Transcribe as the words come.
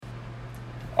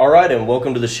All right, and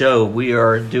welcome to the show. We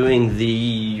are doing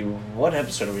the... What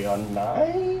episode are we on?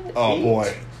 9? Oh, 8?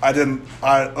 boy.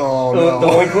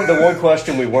 The one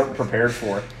question we weren't prepared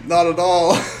for. Not at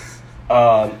all.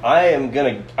 I'm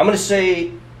gonna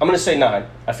say 9.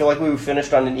 I feel like we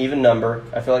finished on an even number.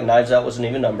 I feel like Knives Out was an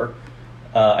even number.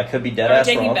 I could be dead ass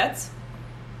wrong. Are we taking bets?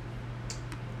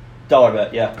 Dollar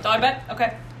bet, yeah. Dollar bet?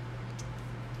 Okay.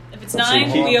 If it's Let's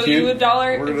 9, see. we owe you a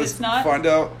dollar. We're If going it's to not, find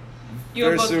out you owe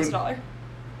very both of us a soon. dollar.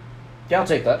 Yeah, I'll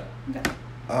take that. Okay.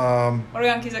 What are we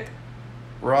on, Cusick?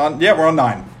 We're on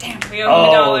 9. Damn, we owe him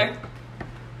a dollar.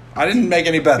 I didn't make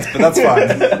any bets, but that's fine.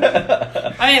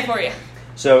 I made it for you.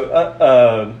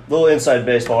 So, little inside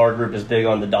baseball, our group is big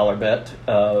on the dollar bet.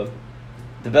 The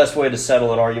best way to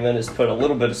settle an argument is put a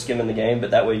little bit of skin in the game,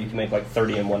 but that way you can make like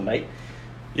 30 in one night.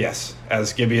 Yes,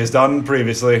 as Gibby has done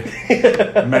previously,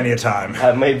 many a time.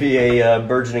 I may be a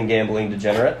burgeoning gambling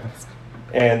degenerate,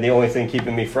 and the only thing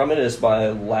keeping me from it is my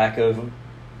lack of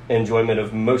enjoyment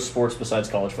of most sports besides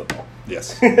college football.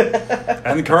 Yes.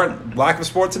 And the current lack of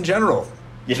sports in general.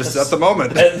 Yes. Just at the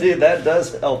moment. That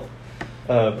does help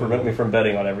prevent me from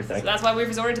betting on everything. So that's why we've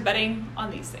resorted to betting on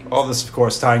these things. All this, of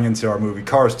course, tying into our movie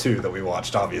Cars 2 that we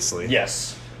watched, obviously.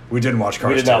 Yes. We didn't watch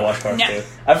Cars 2. We did not watch Cars No. 2.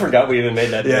 I forgot we even made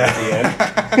that joke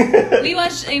at the end. We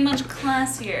watched a much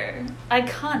classier,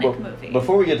 iconic movie.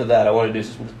 Before we get to that, I want to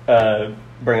do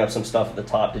bring up some stuff at the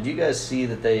top. Did you guys see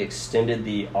that they extended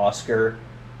the Oscar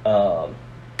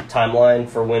timeline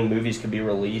for when movies could be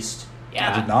released?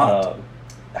 Yeah. I did not.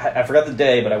 I forgot the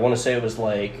day, but I want to say it was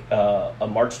like a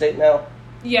March date now.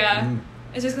 Yeah. Mm.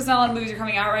 It's just because not a lot of movies are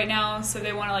coming out right now, so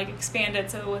they want to like expand it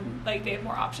so when like they have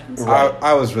more options. Right.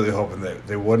 I was really hoping that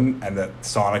they wouldn't, and that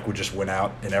Sonic would just win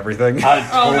out in everything.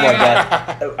 Oh my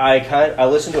God. I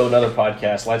listened to another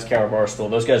podcast, Lights Camera Barstool.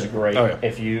 Those guys are great. Oh, yeah.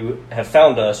 If you have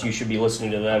found us, you should be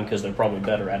listening to them because they're probably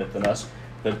better at it than us.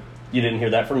 But you didn't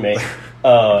hear that from me.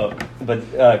 But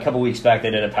a couple weeks back,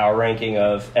 they did a power ranking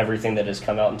of everything that has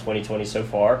come out in 2020 so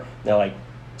far. They're like,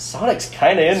 Sonic's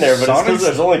kind of in there, but it's because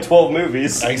there's only 12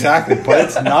 movies. Exactly, but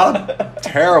it's not a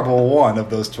terrible one of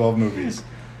those 12 movies.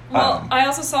 Well, I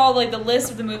also saw like the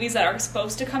list of the movies that are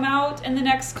supposed to come out in the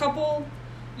next couple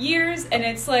years, and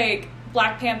it's like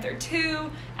Black Panther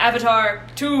 2, Avatar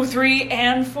 2, 3,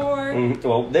 and 4.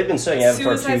 Well, they've been saying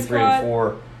Avatar 2, Suicide 3, Squad. and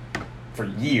 4 for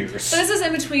years. So this is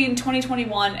in between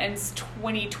 2021 and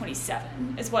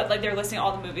 2027 is what like they're listing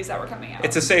all the movies that were coming out.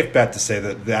 It's a safe bet to say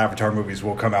that the Avatar movies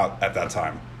will come out at that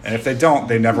time. And if they don't,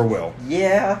 they never will.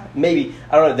 Yeah, maybe.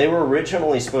 I don't know. They were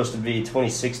originally supposed to be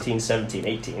 2016, 17,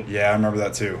 18. Yeah, I remember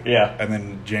that too. Yeah. And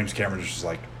then James Cameron was just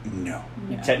like, no.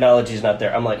 Yeah. Technology's not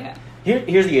there. I'm like, Yeah.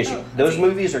 here's the issue. Oh, Those see.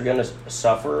 movies are going to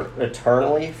suffer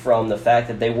eternally from the fact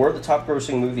that they were the top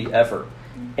grossing movie ever.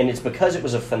 And it's because it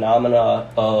was a phenomena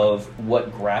of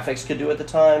what graphics could do at the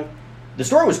time. The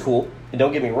story was cool, and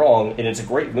don't get me wrong, and it's a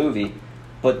great movie,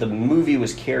 but the movie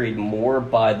was carried more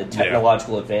by the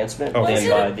technological advancement Oh, Was than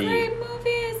it by a the... great movie?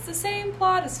 It's the same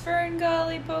plot as Fern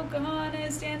Gully,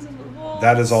 Pocahontas, Dances with Wolves.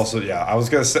 That is also, yeah, I was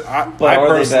going to say, But I are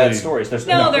they personally... bad stories? There's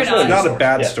No, they're there's not. good Not a stories.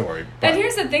 bad Yeah. story. And But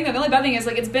here's the thing, though. The only bad thing is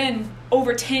like it's been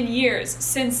over 10 years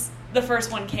since the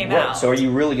first one came Right. out. So are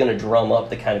you really going to drum up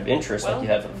the kind of interest like you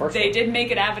had for the first they one? did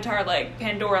make an Avatar like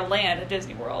Pandora Land at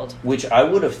Disney World. Which I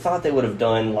would have thought they would have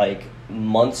done like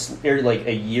months or like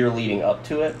a year leading up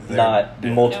to it, They're- not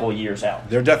yeah. multiple years out.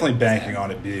 they're definitely banking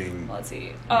on it being Let's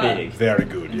see. Big. very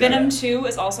good. Yeah. Venom 2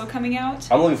 is also coming out.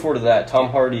 I'm looking forward to that. Tom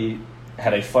Hardy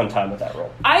had a fun time with that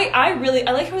role. I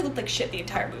like how he looked like shit the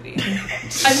entire movie.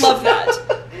 I love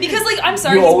that. Because like I'm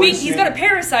sorry, You always he's see- got a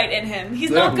parasite in him. He's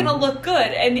Yeah. not gonna look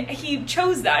good. And he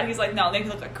chose that. He's like, no, make me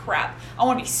look like crap. I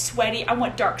wanna be sweaty, I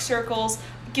want dark circles,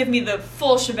 give me the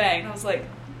full shebang. And I was like,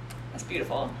 that's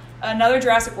beautiful. Another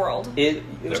Jurassic World. Okay,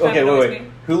 kind of annoys wait. me.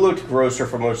 Who looked grosser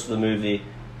for most of the movie?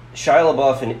 Shia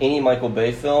LaBeouf in any Michael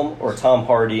Bay film or Tom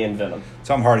Hardy in Venom?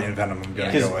 Tom Hardy and Venom I'm going to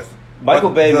Because go with. Michael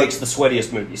But Bay the- makes the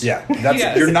sweatiest movies. Yeah, that's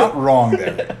Yes. you're not wrong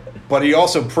there. But he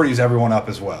also pretties everyone up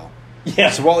as well. Yeah.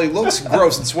 So while he looks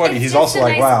gross and sweaty, It's he's just also a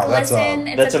like, nice wow, glisten,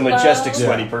 that's That's a glow. majestic yeah,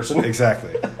 sweaty person.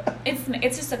 Exactly.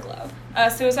 It's just a glow.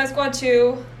 Suicide Squad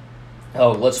 2.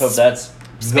 Oh, let's hope that's...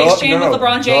 Space Jam with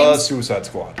LeBron The James. Suicide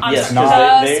Squad. I'm Yes, sorry,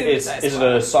 because the is Suicide it Squad.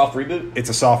 a soft reboot? It's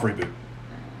a soft reboot.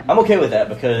 I'm okay with that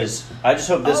because I just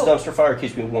hope this Oh. dumpster fire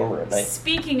keeps me warmer at night.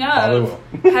 Speaking Probably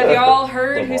of, will. have y'all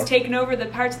heard Little who's more. taken over the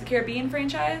Pirates of the Caribbean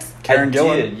franchise? Karen I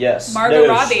Gillan did, yes. Margot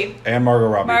No, Robbie. and Margot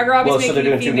Robbie. Margot Robbie's Well, making so they're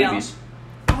doing a two female. movies.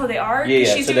 Oh, they are? Yeah,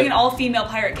 yeah, She's so doing they- an all-female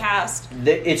pirate cast.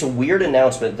 It's a weird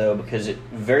announcement, though, because it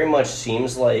very much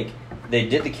seems like they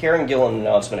did the Karen Gillan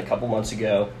announcement a couple months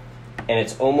ago, and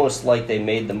it's almost like they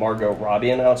made the Margot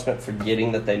Robbie announcement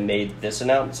forgetting that they made this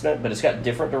announcement, but it's got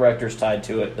different directors tied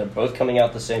to it. They're both coming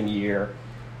out the same year,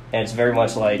 and it's very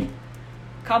much like,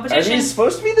 Competition. are these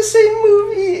supposed to be the same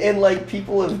movie? And like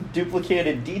people have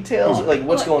duplicated details. Like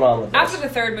what's going on with this? After the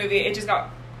third movie, it just got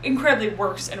incredibly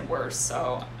worse and worse.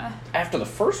 So After the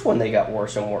first one, they got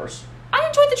worse and worse. I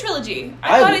enjoyed the trilogy.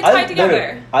 I thought it tied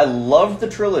together. No. I loved the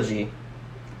trilogy,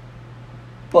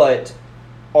 but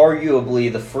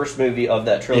arguably the first movie of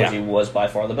that trilogy was by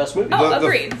far the best movie. Oh,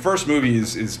 agreed. The first movie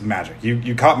is magic.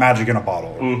 You caught magic in a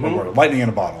bottle, or lightning in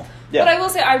a bottle. Yeah. But I will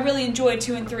say I really enjoyed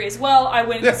 2 and 3 as well. I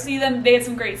went to see them. They had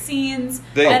some great scenes.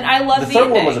 They- and I loved The the third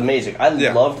ending. one was amazing. I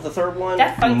loved the third one.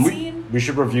 That fight scene. We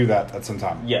should review that at some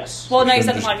time. Yes. Well, now you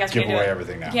shouldn't said the just podcast. give We can't away do it.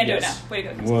 everything now. You can't do it Yes. now. Way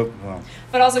to go. Well,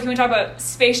 But also, can we talk about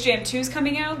Space Jam 2's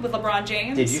coming out with LeBron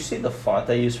James? Did you see the font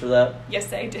they used for that?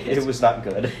 Yes, I did. It was not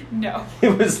good. No.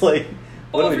 It was like,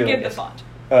 what We'll are we doing? forgive the this? font.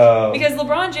 Um, Because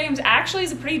LeBron James actually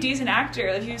is a pretty decent actor.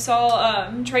 If you saw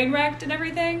Trainwrecked and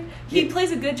everything, he Yeah.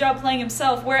 plays a good job playing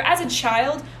himself. Where as a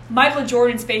child, Michael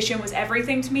Jordan Space Jam was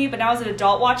everything to me, but now as an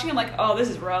adult watching, I'm like, oh, this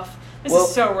is rough. This Well,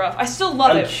 is so rough. I still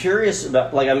love I'm it. curious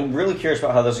about, I'm really curious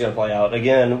about how this is going to play out.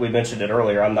 Again, we mentioned it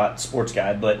earlier. I'm not a sports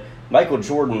guy, but Michael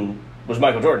Jordan was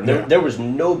Michael Jordan. Yeah. There was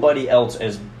nobody else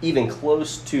as even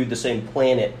close to the same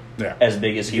planet as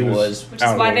big as he was. Which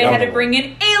is why they had to bring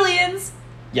in aliens.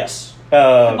 Yes.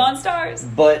 Come on, stars.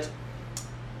 But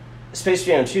Space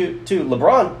Jam 2,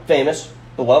 LeBron, famous,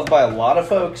 beloved by a lot of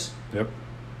folks, Yep.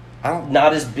 I don't.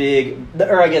 not as big,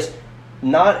 or I guess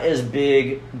not as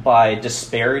big by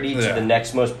disparity to Yeah. the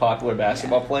next most popular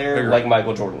basketball player Agree. like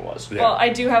Michael Jordan was. Yeah. Well, I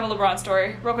do have a LeBron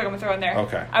story. Real quick, I'm going to throw in there.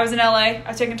 Okay. I was in LA. I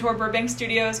was taking a tour of Burbank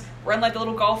Studios. We're in like the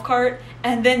little golf cart.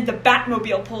 And then the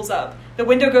Batmobile pulls up. The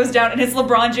window goes down and it's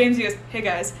LeBron James. He goes, hey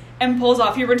guys. And pulls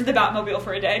off. He rented the Batmobile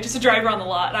for a day just to drive around the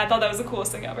lot. And I thought that was the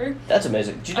coolest thing ever. That's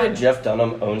amazing. Did you know Jeff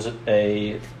Dunham owns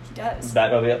a He does.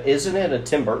 Batmobile? Isn't it a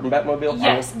Tim Burton Batmobile?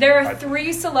 Yes, there are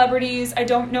 3 celebrities, I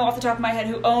don't know off the top of my head,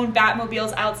 who own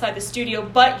Batmobiles outside the studio,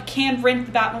 but you can rent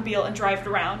the Batmobile and drive it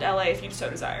around LA if you so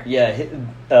desire.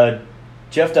 Yeah,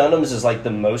 Jeff Dunham's is like the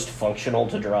most functional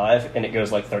to drive, and it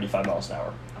goes like 35 miles an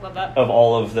hour. I love that. Of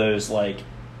all of those like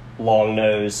long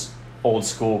nose, old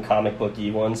school comic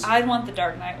booky ones, I'd want the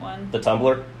Dark Knight one. the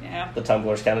Tumbler. Yeah. The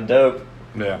Tumbler's kind of dope.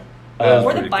 Yeah. Or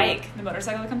the pretty bike, the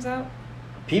motorcycle that comes out.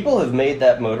 People have made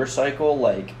that motorcycle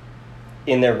like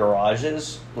in their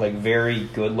garages, like very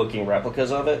good looking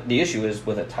replicas of it. The issue is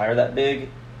with a tire that big,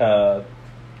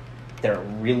 they're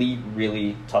really,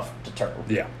 really tough to turn.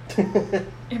 Yeah.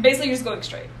 And basically, you're just going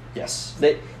straight. Yes.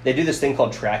 They do this thing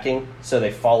called tracking, so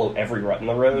they follow every rut in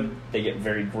the road. They get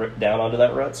very gripped down onto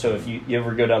that rut. So if you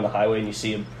ever go down the highway and you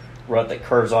see a rut that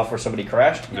curves off where somebody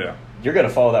crashed, Yeah. you're going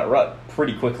to follow that rut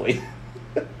pretty quickly.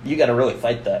 You got to really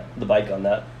fight the bike on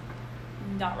that.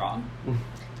 Not wrong.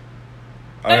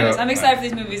 I Anyways, know- I'm excited for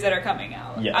these movies that are coming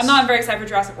out. Yes. I'm not very excited for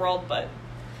Jurassic World, but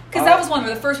because that was one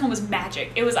where the first one was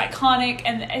magic. It was iconic,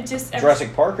 and it just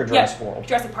Jurassic Park or Jurassic World?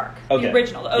 Jurassic Park, Okay. the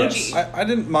original, the OG. Yes. I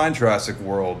didn't mind Jurassic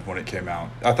World when it came out.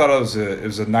 I thought it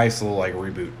was a nice little like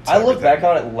reboot. to I look everything. back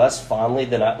on it less fondly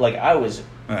than I was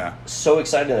Yeah. so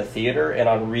excited in the theater, and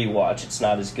on rewatch, it's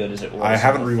not as good as it was. I in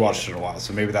haven't the rewatched theater. it in a while,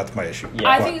 so maybe that's my issue. Yeah.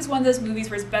 I But- think it's one of those movies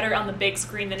where it's better on the big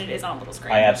screen than it is on a little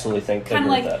screen. I absolutely think Kind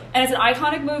of agree like, with that. and it's an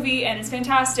iconic movie, and it's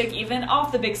fantastic even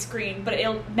off the big screen. But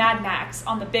it'll Mad Max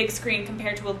on the big screen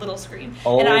compared to a little screen.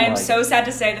 Oh and I am my- so sad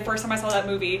to say, the first time I saw that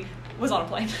movie was on a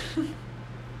plane.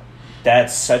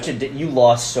 That's such a you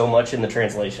lost so much in the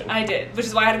translation. I did, which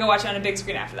is why I had to go watch it on a big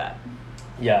screen after that.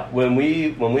 Yeah, when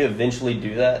we eventually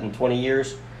do that in 20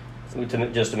 years,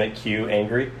 just to make Q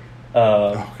angry,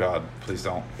 Oh God, please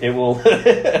don't. it will.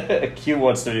 Q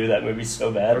wants to do that movie so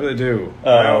I bad. really do.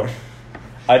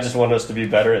 I just want us to be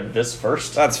better at this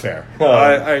first. That's fair. Um,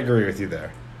 I agree with you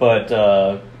there. But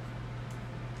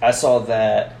I saw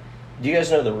that. Do you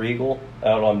guys know the Regal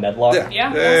out on Medlock? Yeah.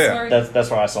 Yeah, Yeah. sorry. That's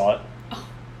where I saw it.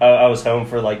 I was home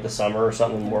for like the summer or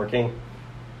something working.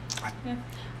 Yeah.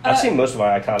 I've seen most of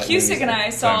my iconic movies. Cusick and I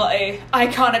saw a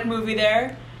iconic movie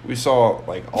there. We saw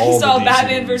like all. We saw the DC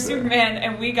Batman movies vs there. Superman,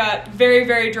 and we got very,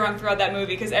 very drunk throughout that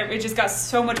movie because it just got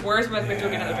so much worse. We had to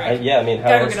go get another drink. Yeah, I mean, how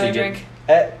Gotta go else get do you another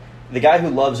get- drink. The guy who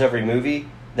loves every movie,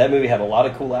 that movie had a lot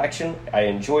of cool action. I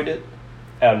enjoyed it,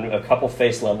 and a couple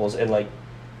face levels, and like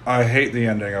I hate the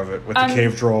ending of it with the I'm-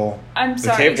 cave troll. I'm The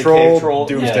sorry. cave The troll, cave troll,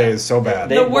 Doomsday yeah. is so bad.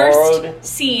 They The worst borrowed-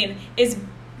 scene is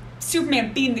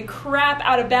Superman beating the crap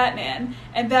out of Batman,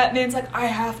 and Batman's like, I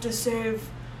have to save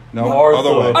No, Martha.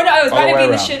 other way. Oh no, I was Other about to way beat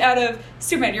the around. shit out of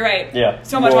Superman. You're right. Yeah.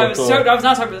 So much. I was Martha. not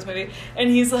talking about this movie. And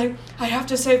he's like, I have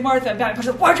to save Martha. And Batman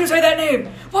punches him. Why'd you say that name?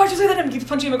 Why'd you say that name? He keeps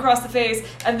punching him across the face.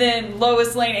 And then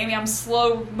Lois Lane, Amy Adams,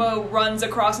 slow-mo runs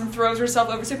across and throws herself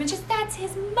over Superman. Just, that's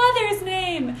his mother's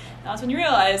name. And that's when you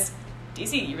realize,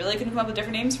 DC, you really couldn't come up with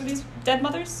different names for these dead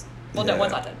mothers? Well, no, Yeah.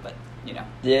 one's not dead, but, you know.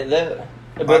 Yeah,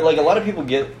 but like a lot of people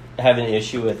have an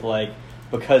issue with like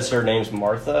because her name's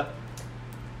Martha,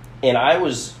 and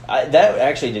that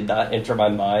actually did not enter my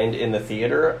mind in the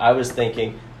theater. I was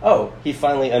thinking, oh, he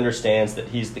finally understands that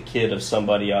he's the kid of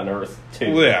somebody on Earth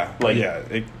too. Well, yeah,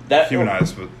 like that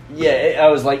humanized, but yeah, I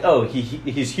was like, oh,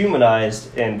 he's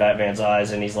humanized in Batman's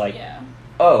eyes, and he's like, Yeah.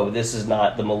 oh, this is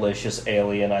not the malicious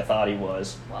alien I thought he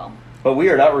was. Well, But we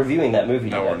are not reviewing that movie.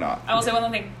 no, yet. we're not. I will say one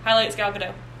other thing. Highlights Gal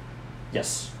Gadot.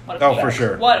 Yes. What a Oh, queen. for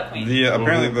sure. What a queen. The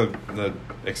apparently the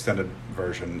extended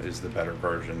version is the better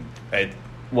version.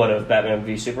 What, of Batman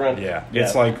v Superman? Yeah,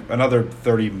 it's like another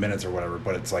 30 minutes or whatever,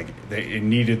 but it's like it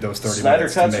needed those 30 Snyder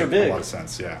minutes to cuts make are big. a lot of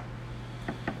sense. Yeah.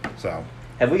 So,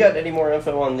 Have we got any more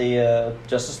info on the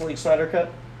Justice League Snyder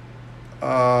cut?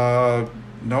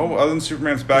 no, other than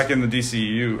Superman's back in the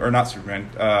DCU, or not Superman,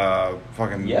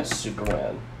 fucking Yes,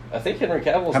 Superman. I think Henry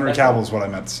Cavill's Henry back Cavill's what I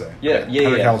meant to say. Yeah, Henry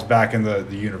yeah. Cavill's back in the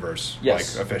universe,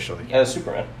 Yes. like officially. as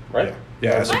Superman, right?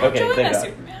 Yeah, as I Superman. enjoy thank that God.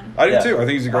 Superman. I do Yeah. too. I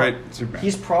think he's a great Superman.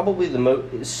 He's probably the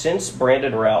most, since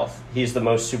Brandon Routh, he's the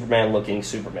most Superman-looking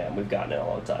Superman we've gotten in a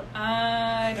long time.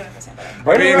 I don't understand that.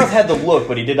 Brandon I mean- Routh had the look,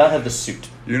 but he did not have the suit.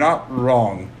 You're not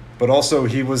wrong, but also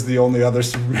he was the only other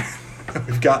Superman that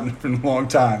we've gotten in a long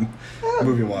time,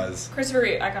 movie-wise. Christopher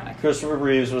Reeve, iconic. Christopher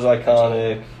Reeves was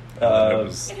iconic. It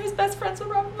was And he was best friends with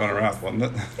Robin going Williams. around,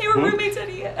 wasn't it? They were Hmm? roommates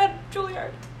at Juilliard.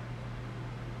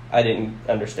 I didn't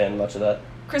understand much of that.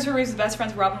 Christopher Reeves was best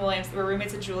friends with Robin Williams. They were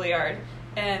roommates at Juilliard.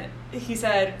 And he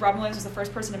said Robin Williams was the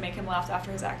first person to make him laugh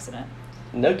after his accident.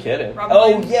 No kidding. Robin Oh,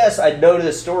 Williams. yes, I know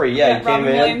this story. Yeah, he came Robin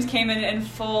in. Williams came in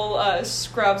full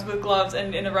scrubs with gloves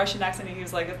and in a Russian accent. He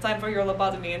was like, "It's time for your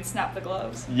lobotomy," and snapped the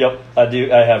gloves. Yep, I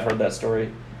do. I have heard that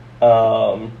story.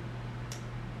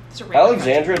 It's a real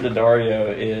Alexandra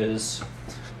Daddario is.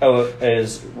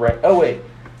 Oh wait.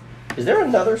 Is there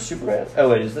another Superman? Oh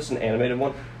wait, is this an animated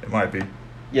one? It might be.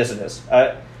 Yes, it is.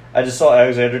 I just saw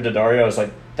Alexandra Daddario. I was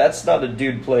like, that's not a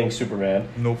dude playing Superman.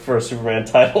 Nope. For a Superman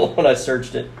title when I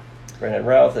searched it. Brandon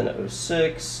Routh in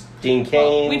 2006. Dean Cain.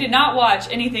 Well, we did not watch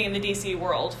anything in the DC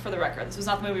world, for the record. This was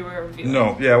not the movie we were reviewing.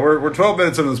 No, yeah, we're 12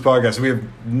 minutes into this podcast. We have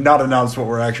not announced what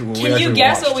we actually Can you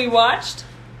guess what we watched?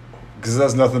 Because it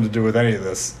has nothing to do with any of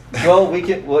this. Well, we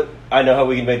can. What I know how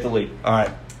we can make the leap. All right.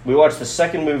 We watched the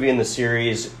second movie in the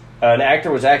series. An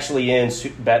actor was actually in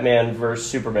Batman vs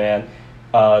Superman.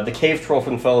 The cave troll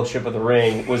from Fellowship of the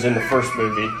Ring was in the first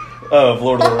movie of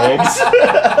Lord of the Rings.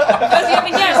 Because you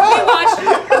haven't guessed, we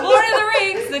watched Lord of the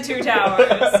Rings: The Two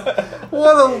Towers.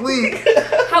 What a leak.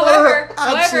 However,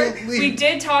 Absolutely. we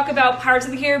did talk about Pirates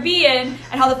of the Caribbean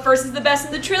and how the first is the best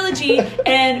in the trilogy,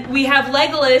 and we have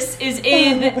Legolas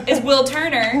is Will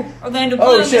Turner, Orlando Bloom.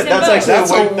 Oh is shit, in that's both.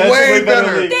 actually That's a way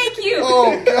better. leak. Thank you.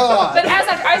 Oh, God. But as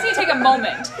I just need to take a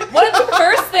moment. One of the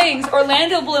first things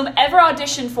Orlando Bloom ever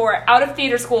auditioned for out of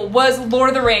theater school was Lord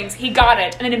of the Rings. He got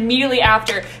it, and then immediately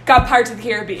after got Pirates of the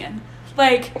Caribbean.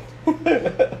 Like,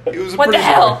 It was a what the pretty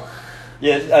hell?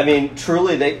 Yeah, I mean,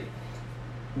 truly,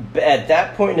 at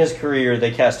that point in his career, they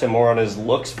cast him more on his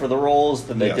looks for the roles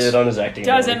than they Yes. did on his acting.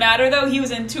 Doesn't matter though. He was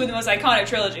in two of the most iconic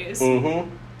trilogies. Mm-hmm.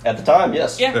 At the time,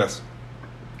 yes. Yeah. Yes.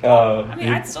 I mean,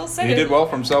 I'd still say He did well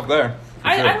for himself there. for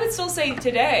sure. I would still say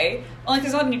today, only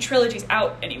because there's not many trilogies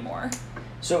out anymore.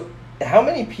 So, how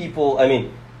many people? I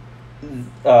mean,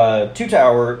 Two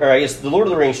Tower, or I guess the Lord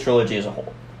of the Rings trilogy as a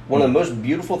whole. One of the most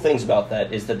beautiful things about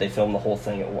that is that they filmed the whole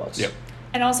thing at once. Yep.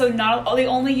 And also, they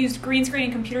only used green screen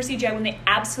and computer CGI when they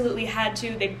absolutely had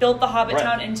to. They built the Hobbit Right.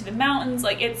 town into the mountains.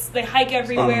 Like they hike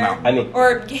everywhere. mountain. I mean,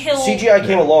 or hills. CGI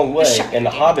came a long way, shot and The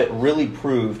game. Hobbit really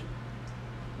proved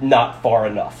not far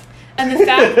enough. And the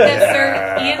fact that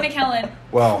Sir Ian McKellen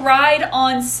Well- cried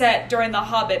on set during The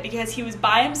Hobbit because he was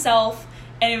by himself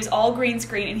and it was all green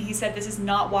screen, and he said, "This is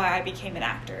not why I became an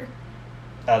actor."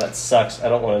 Oh, that sucks. I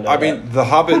don't want to know. I that. mean, the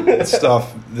Hobbit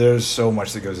stuff, there's so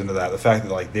much that goes into that. The fact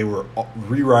that, like, they were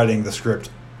rewriting the script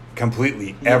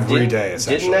completely every day,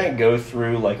 essentially. Didn't that go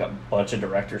through like a bunch of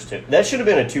directors too? That should have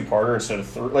been a two-parter instead of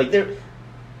three. Like, they're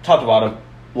top to bottom,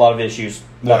 a lot of issues.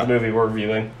 Not Yeah. the movie we're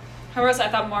reviewing. However, I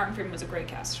thought Martin Freeman was a great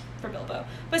cast for Bilbo.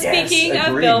 But Yes, speaking of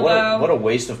agreed. Bilbo, What a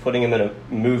waste of putting him in a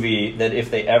movie that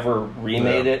if they ever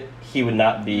remade Yeah. it, he would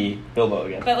not be Bilbo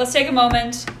again. but let's take a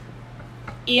moment.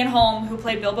 Ian Holm, who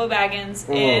played Bilbo Baggins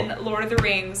Mm. in Lord of the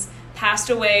Rings,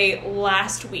 passed away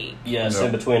last week. Yes, No.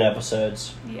 in between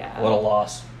episodes. Yeah. What a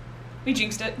loss. We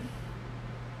jinxed it.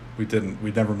 We didn't. We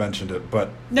never mentioned it,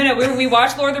 but No, we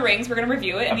watched Lord of the Rings. We're going to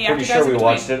review it. And I'm the pretty after sure guys we in between.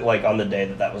 watched it like on the day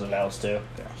that was announced too.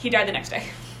 He died the next day.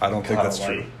 I don't think God that's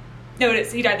almighty. true. No, it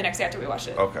is. He died the next day after we watched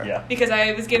it. Okay. Yeah. Because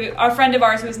I was giving a friend of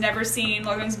ours who has never seen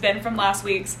Lord of the Rings, Ben from last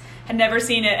week's, had never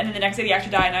seen it, and then the next day the actor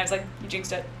died, and I was like, you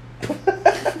jinxed it.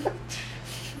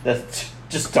 That's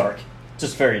just dark.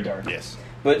 Just very dark. Yes.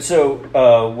 But so,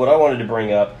 what I wanted to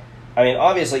bring up, I mean,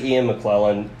 obviously Ian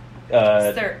McClellan,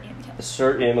 Sir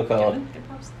Ian McClellan, Good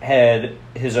props. had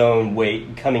his own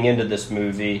weight coming into this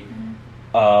movie.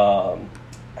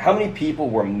 How many people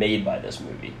were made by this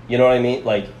movie? You know what I mean?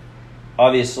 Like,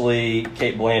 obviously,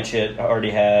 Cate Blanchett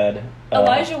already had...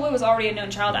 Elijah Wood was already a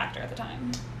known child actor at the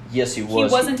time. Yes, he He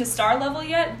was. wasn't to star level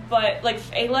yet, but like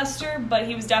A-lister, but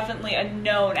he was definitely a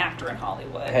known actor in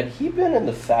Hollywood. Had he been in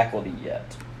The Faculty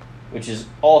yet? Which is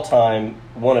all-time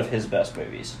one of his best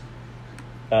movies.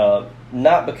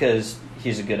 Not because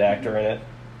he's a good actor in it.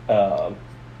 He might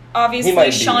Obviously,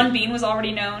 be. Sean Bean was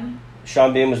already known.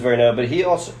 Sean Bean was very known, but he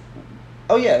also...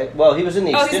 Oh, yeah. Well, he was in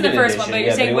the Oh, he's in extended the first edition. one, but yeah,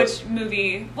 you're saying he was- which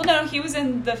movie? Well, no, he was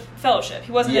in The Fellowship.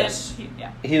 He wasn't Yes.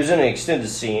 yeah. He was in an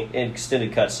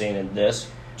extended cut scene in this.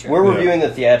 True. We're Yeah. reviewing the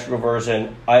theatrical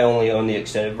version. I only own the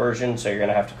extended version, so you're going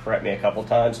to have to correct me a couple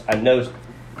times. I know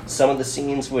some of the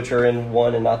scenes which are in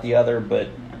one and not the other, but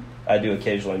I do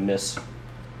occasionally miss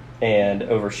and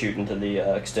overshoot into the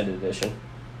extended edition.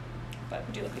 But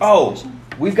would you like Oh, this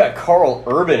we've got Carl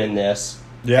Urban in this.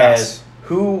 Yes. As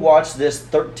who watched this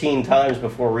 13 times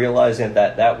before realizing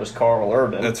that that was Carl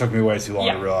Urban? That took me way too long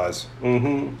Yeah. to realize.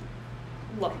 Mm-hmm.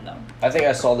 Love him though. I think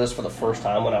I saw this for the first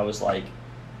time when I was like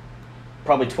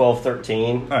probably 12,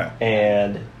 13. Oh, yeah.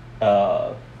 And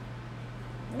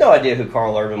no idea who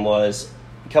Carl Urban was.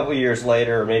 A couple of years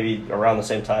later, or maybe around the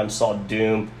same time, saw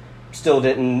Doom. Still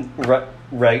didn't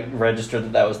register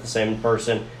that was the same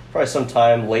person. Probably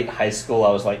sometime late high school,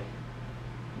 I was like,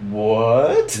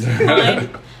 what? Mine.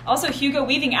 Also, Hugo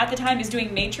Weaving at the time is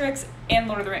doing Matrix and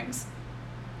Lord of the Rings.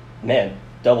 Man,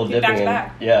 double Back to dipping in,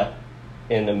 back. yeah,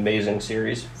 in an amazing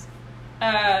series.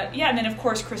 Yeah, and then of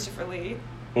course Christopher Lee.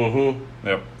 Mm-hmm.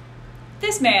 Yep.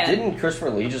 This man, Didn't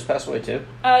Christopher Lee just pass away too?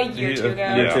 a year or two ago,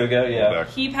 A year or two ago, yeah. Back.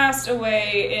 he passed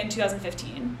away in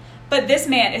 2015. But this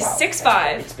man is Wow,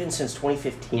 6'5". It's been since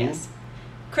 2015. Yes.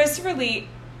 Christopher Lee,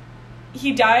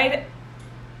 he died.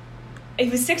 He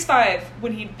was 6'5"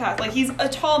 when he passed. Like, he's a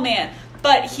tall man.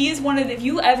 But he's one of the, if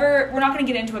you ever, we're not going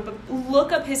to get into it, but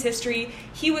look up his history.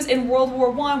 He was in World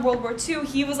War I, World War II.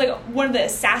 He was like one of the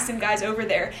assassin guys over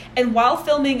there. And while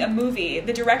filming a movie,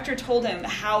 the director told him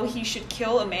how he should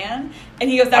kill a man.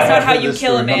 And he goes, that's I not have how heard you this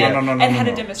kill a story. man. No, and how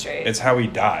to no. demonstrate. It's how he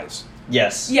dies.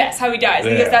 Yes. Yes, how he dies.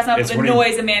 Yeah. Because that's not It's the when he-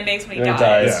 noise a man makes when he When he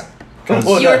dies. dies. Yeah.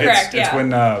 Well, You're it's, correct, It's yeah. when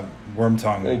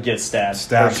Wormtongue Gets stabbed.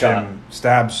 stabs or shot. him,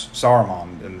 stabs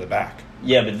Saruman in the back.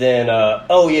 Yeah, but then,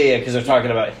 because they're talking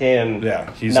about him.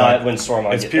 Yeah, he's not like- when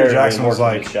Saruman it's gets Peter or when Jackson was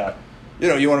Morgan like- gets shot. You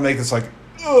know, you want to make this like,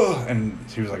 ugh, and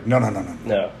he was like, no.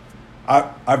 No,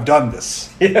 I've done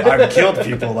this. I've killed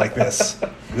people like this.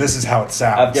 This is how it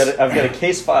sounds. I've got a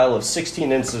case file of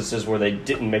 16 instances where they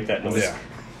didn't make that noise. Yeah.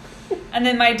 And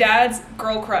then my dad's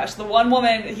girl crush, the one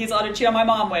woman he's allowed to cheat on my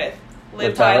mom with, Liv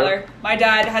Liv Tyler? Tyler. My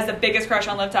dad has the biggest crush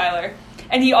on Liv Tyler.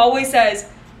 And he always says,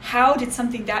 how did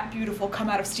something that beautiful come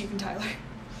out of Steven Tyler?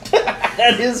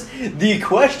 That is the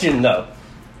question, though.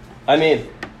 I mean,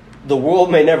 the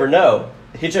world may never know.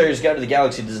 Hitchhiker's Guide to the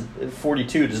Galaxy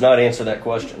 42 does not answer that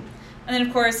question. And then,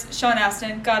 of course, Sean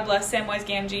Astin, God bless Samwise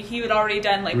Gamgee. He had already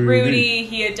done, like, Rudy. Rudy.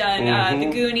 He had done The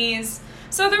Mhm. Goonies.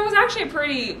 So there was actually a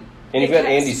pretty... And you've big got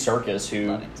Andy cast. Serkis, who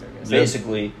Love Andy Serkis.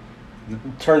 basically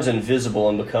turns invisible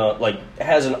and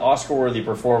has an Oscar-worthy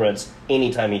performance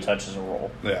anytime he touches a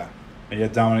role. Yeah. And you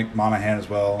had Dominic Monaghan as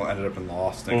well, ended up in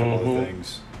Lost and a couple Mhm. other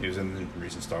things. He was in the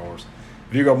recent Star Wars.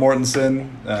 Viggo Mortensen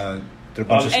did a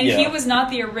bunch of... And Yeah. he was not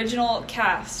the original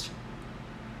cast.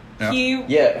 Yeah. He...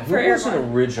 Yeah, who For was it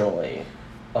Airborne. originally?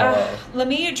 Let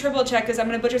me triple check because I'm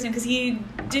going to butcher his name because he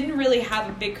didn't really have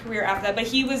a big career after that, but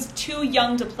he was too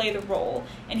young to play the role,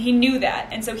 and he knew that,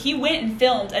 and so he went and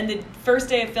filmed. And the first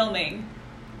day of filming,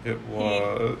 It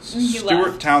was he Stuart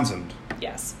left. Townsend.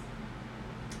 yes,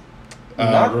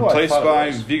 Not who I replaced thought it by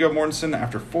was. Viggo Mortensen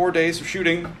after 4 days of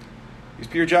shooting.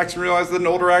 Because Peter Jackson realized that an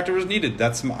older actor was needed.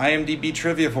 That's some IMDb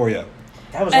trivia for you.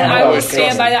 That was and not I how will was stand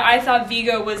chosen. by that. I thought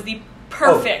Viggo was the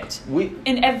perfect We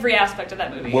in every aspect of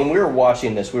that movie. When we were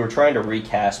watching this, we were trying to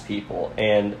recast people,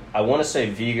 and I want to say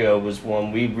Vigo was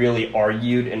one we really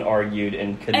argued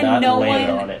and could and not no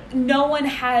land one, on it. no one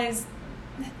has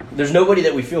There's nobody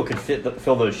that we feel could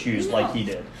fill those shoes No. like he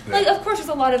did. Like, of course, there's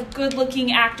a lot of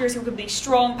good-looking actors who could be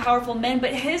strong, powerful men,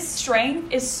 but his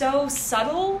strength is so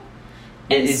subtle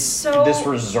and It's so this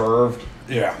reserved.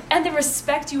 Yeah. and the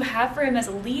respect you have for him as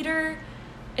a leader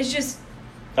is just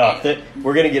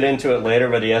We're gonna get into it later,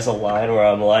 but he has a line where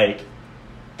I'm like,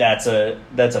 "That's a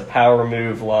power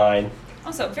move line."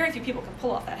 also very few people can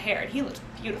pull off that hair, and he looked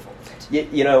beautiful with it.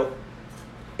 You know,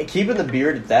 keeping the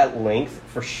beard at that length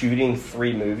for shooting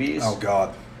 3 movies. Oh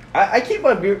God. I keep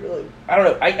my beard. I don't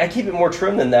know. I keep it more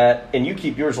trim than that, and you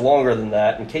keep yours longer than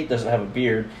that. And Kate doesn't have a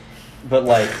beard, but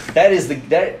like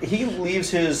that he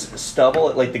leaves his stubble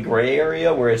at like the gray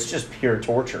area where it's just pure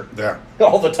torture Yeah.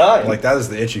 all the time. Like that is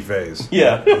the itchy phase.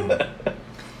 yeah.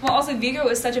 Well, also Viggo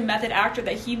was such a method actor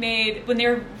that he made when they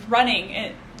were running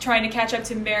and trying to catch up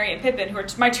to Merry and Pippin, who are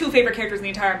my 2 favorite characters in the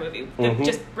entire movie. They're Mhm.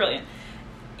 just brilliant.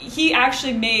 He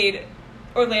actually made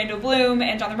Orlando Bloom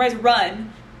and Jonathan Pryce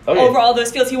run Oh, yeah. over all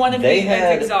those fields. He wanted them to They be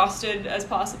had- as exhausted as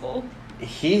possible.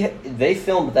 They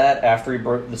filmed that after he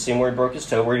broke the scene where he broke his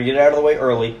toe. We're gonna get out of the way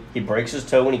early. He breaks his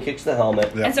toe when he kicks the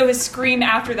helmet. Yeah. And so his scream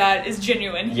after that is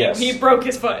genuine. Yes. He broke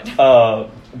his foot.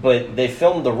 But they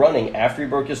filmed the running after he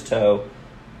broke his toe,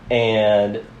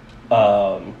 and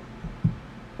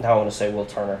now I want to say Will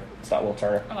Turner. It's not Will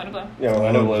Turner. Orlando Bloom. Yeah,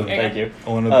 Orlando Bloom. There you Thank go. you.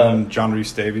 Owen Um, John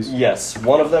Rhys Davies. Yes,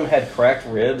 one of them had cracked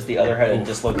ribs. The other had a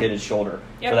dislocated shoulder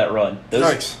Yep. for that run.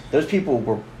 Nice. Those people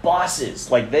were bosses.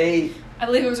 Like they. I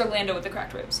believe it was Orlando with the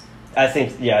cracked ribs. I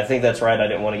think that's right. I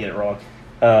didn't want to get it wrong,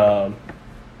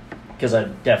 because I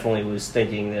definitely was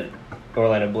thinking that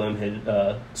Orlando Bloom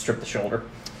had stripped the shoulder.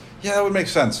 Yeah, that would make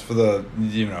sense for the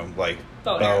like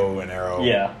Bow and bow and arrow.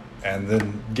 Yeah. And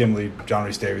then Gimli, John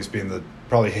Rhys Davies being the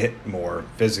probably hit more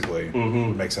physically Mhm.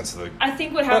 would make sense to the. I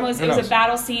think what happened But was who it was knows? a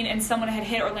battle scene and someone had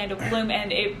hit Orlando Bloom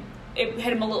and it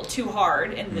hit him a little too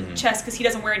hard in the chest because he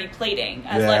doesn't wear any plating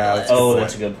as Yeah, Legolas. that's a Oh, good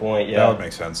that's a point. good point. That Yeah. would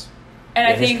make sense. And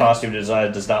Yeah, I think his costume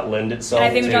design does not lend itself and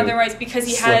I think with to Jonathan Rice because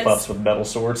he slip ups has with metal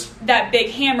swords. that big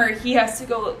hammer, he has to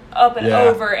go up and Yeah.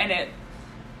 over and it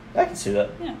I can see that.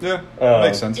 Yeah, Um,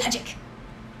 makes sense. magic.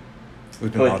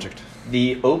 We've been But logicked.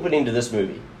 the opening to this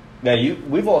movie. Now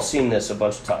we've all seen this a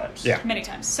bunch of times. Yeah. Many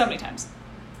times. So many times.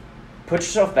 Put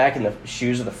yourself back in the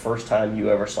shoes of the first time you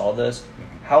ever saw this.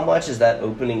 How much is that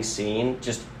opening scene,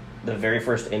 just the very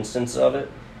first instance of it,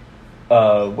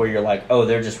 where you're like, oh,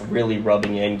 they're just really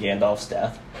rubbing in Gandalf's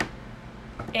death?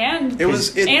 And It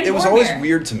was and it was always Boromir.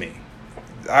 weird to me.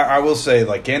 I will say,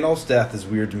 like, Gandalf's death is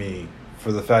weird to me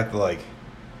for the fact that, like,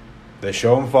 they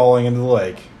show him falling into the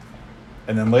lake,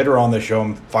 and then later on they show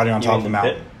him fighting on You top of mean the the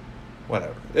mountain. pit?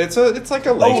 Whatever. It's like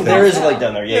a lake. Oh, thing. there is a Yeah. lake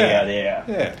down there. Yeah.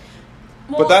 Yeah.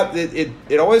 Well, But that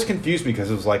it always confused me because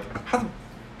it was like,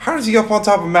 how does he up on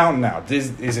top of a mountain now? Is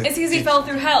it? it's because he fell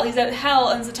through hell. He's at hell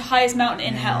and it's the highest mountain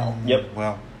in hell. Yep.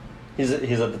 Well, He's at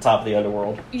the top of the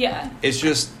underworld. Yeah. it's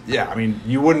just I mean,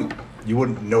 you wouldn't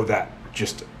know that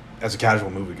just as a casual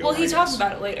moviegoer. Well, he I talks guess.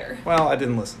 about it later. Well, I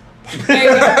didn't listen.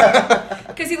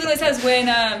 Because he literally says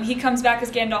when he comes back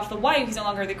as Gandalf the White, he's no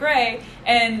longer the Grey,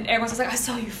 and everyone says like, "I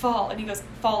saw you fall," and he goes,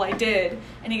 "Fall, I did,"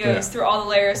 and he goes Yeah. through all the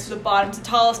layers to the bottom, to the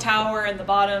tallest tower, and the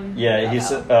bottom. Yeah, of he's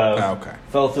hell. Okay.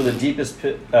 fell through the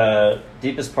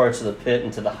deepest parts of the pit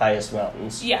into the highest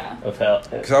mountains. Yeah. Of hell.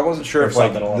 Because I wasn't sure Or if like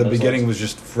something along the those beginning lines. was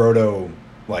just Frodo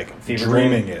like Fever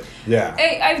dreaming dream? it. Yeah.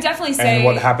 I would definitely say And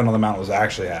what happened on the mountain was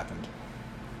actually happened.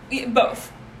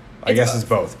 both. I guess both. it's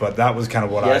both, but that was kind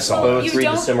of what I Yes, saw. both You read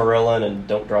the don't- Cimmerillion and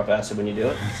don't drop acid when you do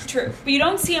it. True, but you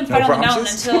don't see him No fight on the mountain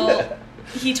promises? until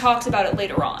he talks about it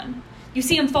later on. You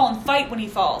see him fall and fight when he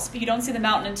falls, but you don't see the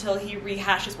mountain until he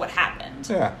rehashes what happened.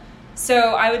 Yeah.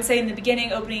 So I would say in the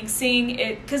beginning, opening, seeing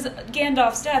it, because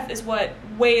Gandalf's death is what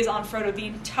weighs on Frodo the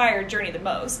entire journey the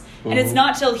most. And it's Mhm.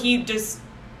 not till he just,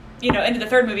 into the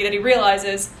third movie that he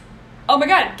realizes, oh my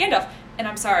god, Gandalf. And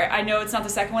I'm sorry, I know it's not the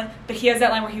second one, but he has that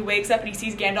line where he wakes up and he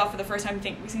sees Gandalf for the first time and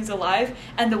thinks he's alive.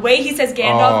 And the way he says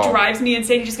Gandalf Oh. drives me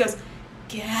insane. He just goes,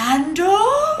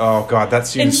 Gandalf? Oh god, that in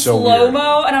seems so slow weird.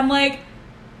 mo. And I'm like,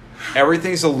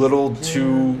 Everything's a little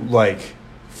too like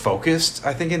focused,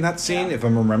 I think, in that scene, Yeah. if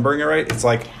I'm remembering it right. It's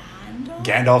like Gandalf?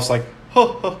 Gandalf's like, ha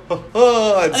ha ha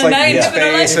ha. It's And like then his he's gonna,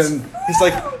 like, face, and he's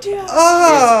like, Oh, dear. It's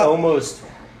ah. almost.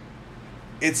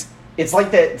 It's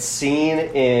like that scene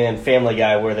in Family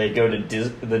Guy where they go to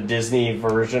the Disney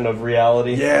version of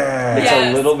reality. Yeah. It's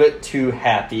Yes. a little bit too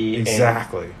happy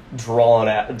Exactly. and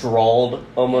drawled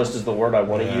almost is the word I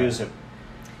want to Yeah. use.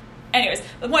 Anyways,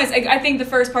 the point is, I think the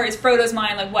first part is Frodo's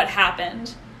mind, like what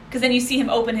happened, because then you see him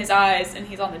open his eyes and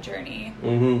he's on the journey,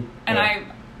 Mm-hmm. and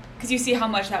because you see how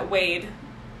much that weighed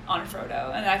on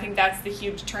Frodo, and I think that's the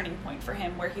huge turning point for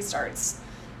him, where he starts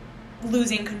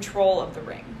losing control of the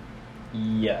ring.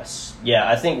 Yes. Yeah,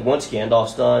 I think once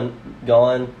Gandalf's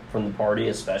gone from the party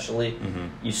especially,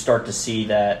 you start to see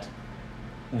that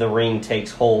the ring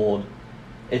takes hold.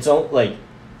 It's like...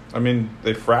 I mean,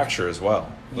 they fracture as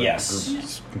well. Like, yes. the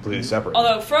group's completely separate.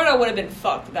 Although Frodo would have been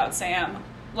fucked without Sam.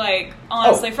 Like,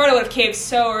 honestly, Frodo would have caved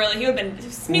so early. He would have been...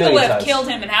 Smeagol would have killed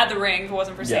him and had the ring if it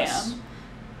wasn't for Sam.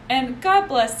 And God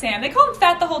bless Sam. They call him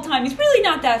fat the whole time. He's really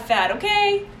not that fat,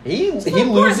 okay? He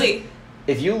loses...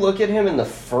 If you look at him in the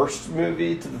first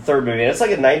movie to the third movie, and it's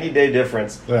like a 90-day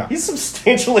difference, he's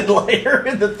substantially lighter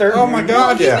in the third movie. Oh my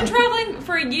god, He's been traveling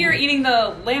for a year eating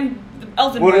the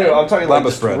elfin bread. No, I'm talking like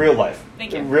just bread. Real life.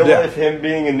 Thank you. Real life, him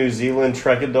being in New Zealand,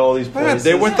 trekking to all these places.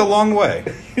 They went the long way.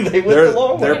 They went the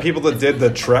long way. There are people that did the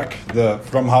trek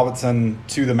from Hobbiton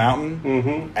to the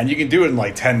mountain, and you can do it in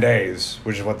like 10 days,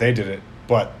 which is what they did it,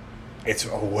 but it's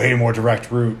a way more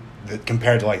direct route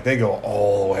compared to like they go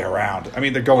all the way around. I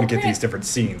mean, they're going to get these different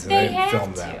scenes and they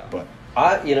film that, but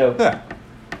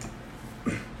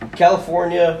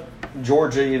California,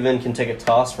 Georgia even can take a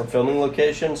toss for filming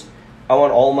locations. I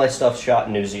want all my stuff shot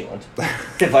in New Zealand.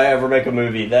 If I ever make a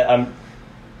movie,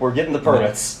 we're getting the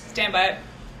permits. Stand by it.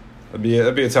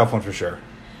 That'd be a tough one for sure.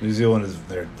 New Zealand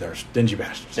they're stingy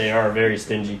bastards. They are very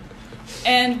stingy.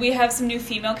 And we have some new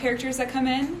female characters that come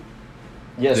in.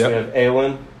 Yes, we have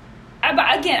Eowyn.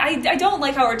 But again, I don't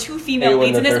like how our two female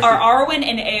leads in this are Arwen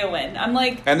and Eowyn. I'm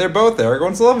like... And they're both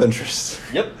Aragorn's love interests.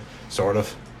 Yep. Sort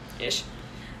of. Ish.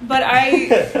 But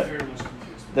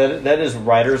that is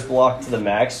writer's block to the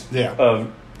max. Yeah.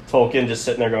 Of Tolkien just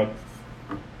sitting there going...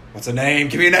 What's a name?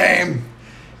 Give me a name!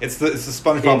 It's the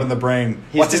SpongeBob in the brain.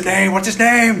 What's his name? What's his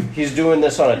name? He's doing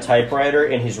this on a typewriter,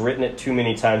 and he's written it too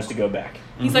many times to go back.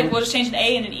 He's like, we'll just change an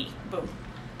A and an E. Boom.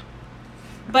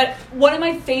 But one of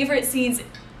my favorite scenes...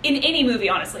 in any movie,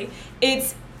 honestly,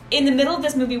 it's in the middle of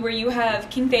this movie where you have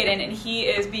King Theoden and he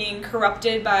is being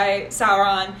corrupted by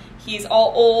Sauron. He's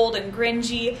all old and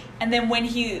cringy, and then when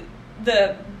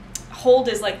the hold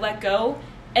is like let go,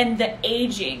 and the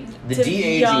aging, the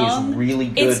de-aging is really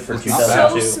good for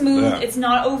 2002. It's so smooth. It's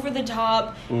not over the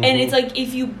top, and it's like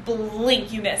if you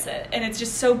blink, you miss it, and it's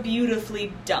just so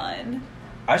beautifully done.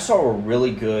 I saw a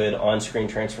really good on-screen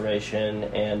transformation,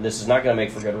 and this is not going to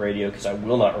make for good radio because I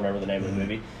will not remember the name of the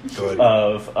movie. Good.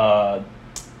 Of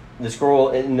this girl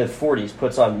in the 40s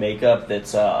puts on makeup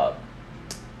that's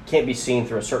can't be seen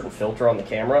through a certain filter on the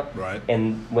camera. Right.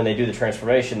 And when they do the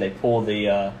transformation, they pull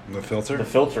the filter. The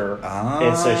filter,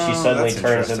 and so she suddenly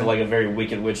turns into like a very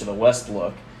Wicked Witch of the West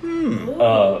look.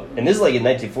 And this is like in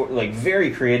 1940, like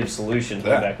very creative solutions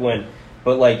way back when.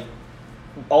 But like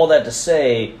all that to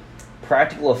say.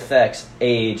 Practical effects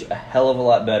age a hell of a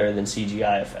lot better than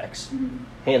CGI effects,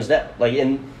 hands down. Like,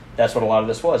 and that's what a lot of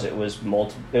this was. It was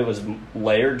It was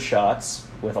layered shots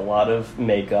with a lot of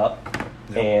makeup,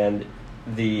 and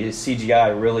the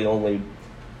CGI really only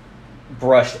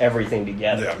brushed everything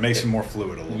together. Yeah, it makes it more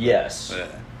fluid a little bit. Yes,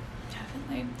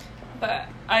 definitely. But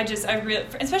I really,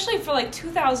 especially for like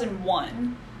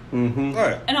 2001. Mm-hmm. Oh,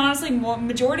 yeah. And honestly,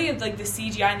 majority of like the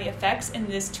CGI and the effects in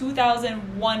this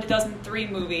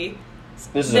 2001-2003 movie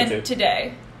than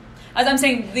today. As I'm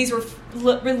saying, these were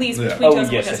released between 2001 and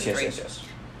 2003. Yes.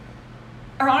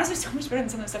 Are honestly so much better than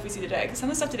some of the stuff we see today. Because some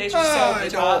of the stuff today is just so over the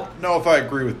top. I don't know if I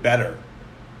agree with better.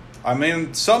 I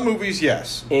mean, some movies,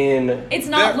 yes. It's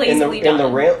not lazily in the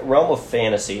done. realm of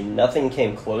fantasy, nothing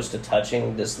came close to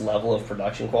touching this level of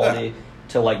production quality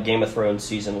till like Game of Thrones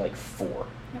season 4.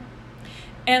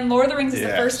 And Lord of the Rings is the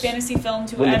first fantasy film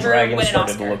to when ever the dragons win an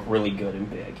started Oscar. to look really good and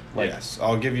big. Yes,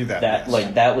 I'll give you that.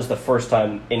 That was the first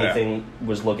time anything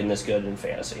was looking this good in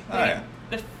fantasy. Oh, yeah.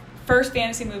 The first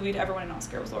fantasy movie to ever win an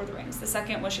Oscar was Lord of the Rings. The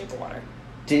second was Shape of Water.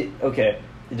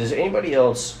 Does anybody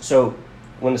else... So,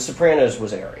 when The Sopranos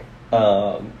was airing,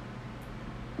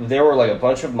 there were like a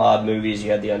bunch of mob movies.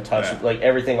 You had The Untouchable, like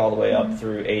everything all the way up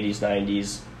through 80s,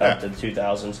 90s, up to the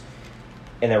 2000s.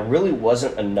 And there really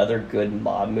wasn't another good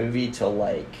mob movie till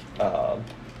like The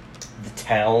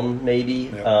Town,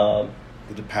 maybe. Yep.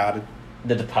 The Departed.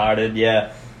 The Departed,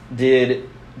 yeah. Did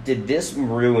this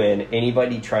ruin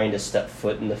anybody trying to step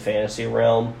foot in the fantasy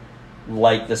realm,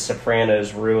 like The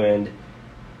Sopranos ruined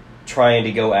trying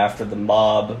to go after the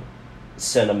mob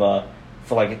cinema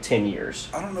for like 10 years?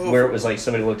 I don't know. Where it was like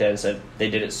somebody looked at it and said,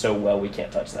 they did it so well, we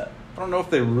can't touch that. I don't know if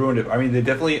they ruined it. I mean,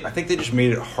 I think they just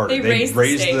made it harder. They raised the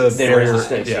the stakes.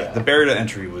 barrier. Yeah, the barrier to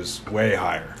entry was way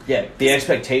higher. Yeah, the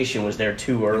expectation was there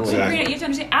too early. Exactly. You have to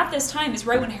understand, at this time is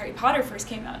right when Harry Potter first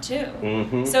came out too.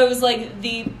 Mm-hmm. So it was like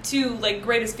the two like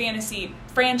greatest fantasy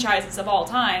franchises of all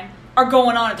time are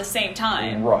going on at the same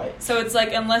time. Right. So it's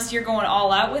like unless you're going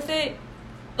all out with it,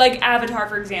 like Avatar,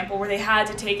 for example, where they had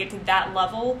to take it to that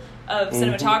level of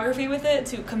cinematography with it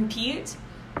to compete,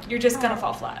 you're just gonna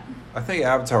fall flat. I think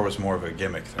Avatar was more of a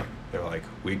gimmick thing. They're like,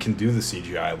 we can do the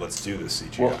CGI, let's do the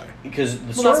CGI. Well, because the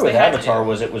Well, story that's with what they had to Avatar do.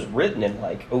 was it was written in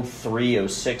like 03,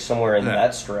 06, somewhere in Yeah.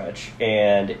 that stretch,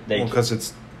 and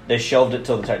Because they shelved it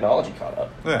till the technology caught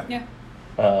up. yeah.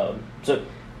 Yeah. So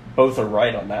both are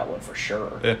right on that one for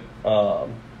sure. Yeah.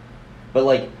 But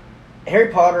like Harry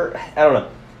Potter, I don't know.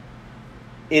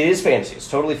 It is fantasy. It's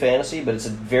totally fantasy, but it's a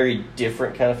very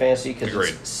different kind of fantasy because Agreed.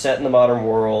 it's set in the modern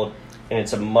world and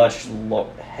it's a much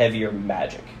heavier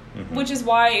magic. Which is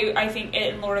why I think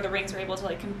it and Lord of the Rings were able to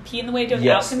like compete in the way it did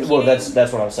Yes, without competing. well,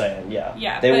 that's what I'm saying. Yeah,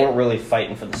 Yeah, they but- weren't really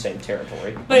fighting for the same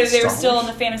territory. But they were Star still Wars.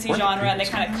 in the fantasy Where the genre, and they prequels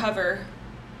kind come of out? cover.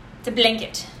 It's a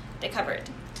blanket. They cover it.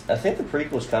 I think the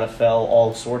prequels kind of fell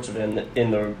all sorts of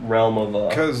in the realm of.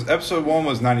 Because episode 1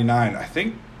 was 99. I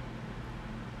think.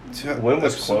 When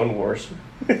was episode- Clone Wars?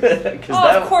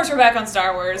 Of course, we're back on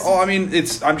Star Wars. Oh, I mean,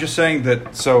 I'm just saying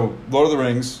that. So, Lord of the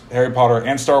Rings, Harry Potter,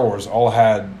 and Star Wars all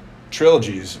had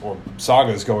trilogies or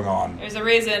sagas going on. There's a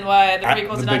reason why the At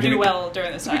prequels the did not do beginning- well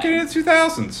during this At the beginning time. of the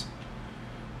 2000s.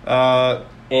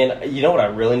 And you know what I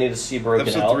really need to see broken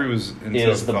Episode out 3 was in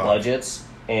is the 2005. budgets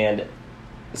and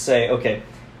say, okay,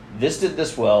 this did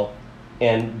this well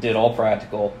and did all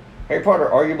practical. Harry Potter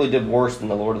arguably did worse than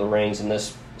the Lord of the Rings in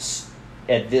this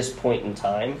at this point in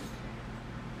time.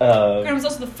 It was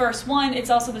also the first one. It's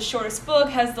also the shortest book,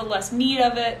 has the less meat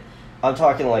of it. I'm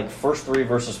talking like first three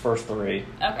versus first three.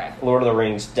 Okay, Lord of the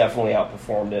Rings definitely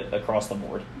outperformed it across the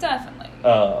board. definitely.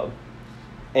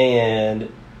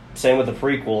 And same with the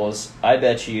prequels. I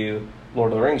bet you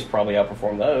Lord of the Rings probably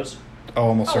outperformed those. Oh,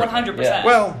 almost Oh, certainly. 100%. Yeah.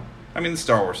 Well, I mean,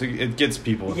 Star Wars, it gets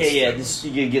people. Yeah. This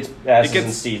you get asses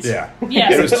and seats. Yeah.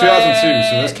 Yes, It was but 2002,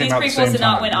 so this came these out at the prequels same did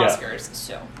not time. win Yeah. Oscars,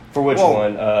 so. For which Well,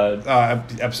 one?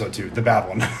 Episode 2, the bad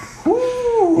one.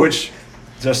 Which,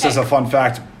 just as a fun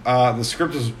fact, the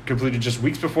script was completed just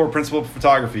weeks before principal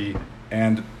photography,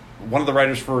 and one of the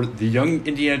writers for the Young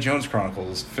Indiana Jones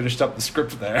Chronicles finished up the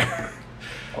script there.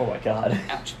 Oh my god.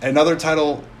 Ouch. Another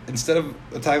title, instead of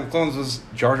Attack of the Clones, was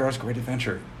Jar Jar's Great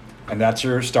Adventure. And that's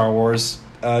your Star Wars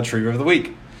trivia of the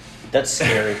week. That's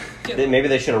scary. Maybe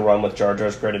they should have run with Jar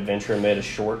Jar's Great Adventure and made a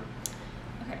short.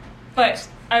 Okay. But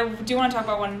I do want to talk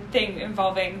about one thing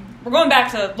involving. We're going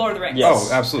back to Lord of the Rings. Yes.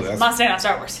 Oh, absolutely. I'm not staying on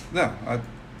Star Wars. No,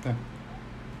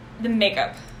 The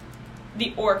makeup.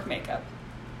 The orc makeup.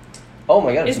 Oh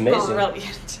my god, it's Is amazing.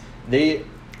 brilliant.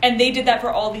 And they did that for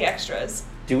all the extras.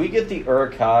 do we get the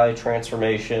Uruk-hai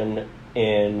transformation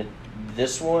in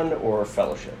this one or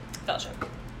Fellowship? Fellowship.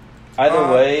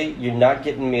 Either way, you're not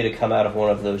getting me to come out of one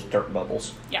of those dirt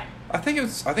bubbles. Yeah. I think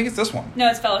it's this one. No,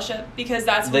 it's Fellowship because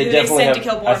that's who They they definitely sent have. to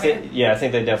kill I Boromir.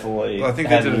 think they definitely. Well, I think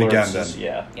they had did it again Lurtz's- then.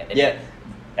 Yeah. Yeah, they Yeah. did.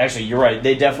 Actually, you're right.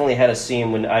 They definitely had a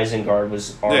scene when Isengard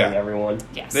was arming Yeah. everyone.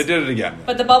 Yes. They did it again.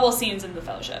 But the bubble scene's in the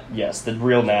Fellowship. Yes, the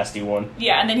real nasty one.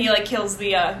 Yeah, and then he like kills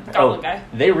the goblin guy.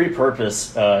 They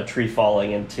repurpose tree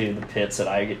falling into the pits at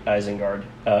Isengard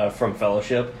from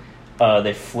Fellowship.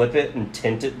 They flip it and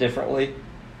tint it differently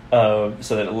so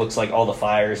that it looks like all the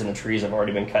fires and the trees have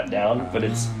already been cut down, but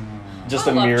it's just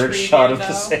I a love mirrored Treebeard, shot of the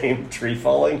though. same tree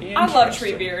falling. I love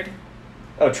Interesting. Treebeard.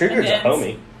 Oh, Treebeard's a And then-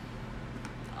 homie.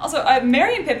 Also,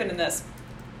 Merry and Pippin in this.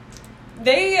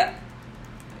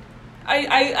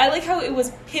 I like how it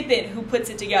was Pippin who puts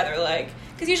it together, like,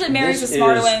 because usually Merry's the This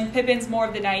smarter is- one, Pippin's more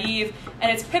of the naive,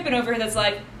 and it's Pippin over here that's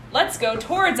like, let's go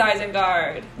towards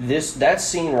Isengard. That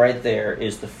scene right there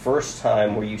is the first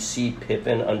time where you see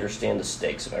Pippin understand the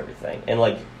stakes of everything, and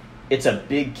like, it's a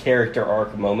big character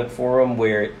arc moment for him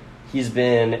where he's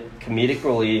been comedic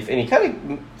relief, and he kind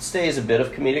of stays a bit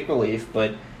of comedic relief,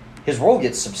 but his role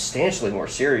gets substantially more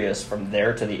serious from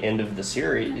there to the end of the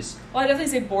series. Well, I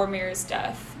definitely say Boromir's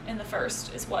death in the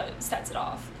first is what sets it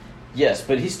off. Yes,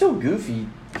 but he's still goofy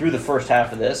through the first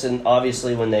half of this, and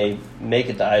obviously when they make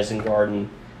it to Isengard and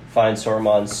find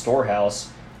Saruman's storehouse,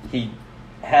 he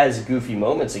has goofy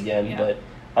moments again, Yeah. but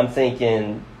I'm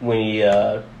thinking when he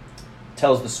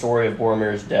tells the story of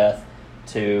Boromir's death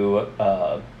to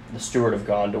the Steward of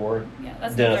Gondor, Yeah,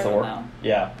 that's the third one, Denethor. though.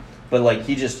 Yeah, but like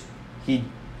he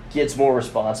gets more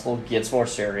responsible, gets more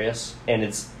serious, and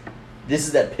this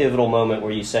is that pivotal moment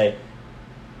where you say,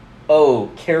 "Oh,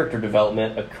 character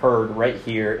development occurred right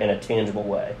here in a tangible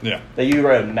way." Yeah. That you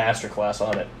write a masterclass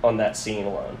on it on that scene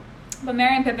alone. But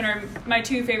Merry and Pippin are my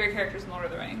two favorite characters in Lord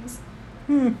of the Rings.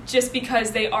 Just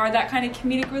because they are that kind of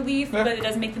comedic relief, Yeah. but it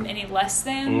doesn't make them any less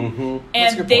than. Mm-hmm.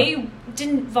 That's a And good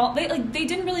they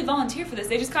didn't really volunteer for this.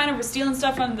 They just kind of were stealing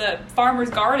stuff from the farmer's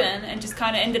garden and just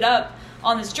kind of ended up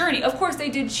on this journey. Of course, they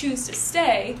did choose to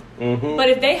stay, Mm-hmm. but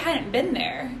if they hadn't been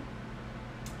there,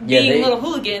 being little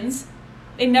hooligans,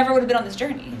 they never would have been on this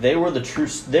journey. They were the true.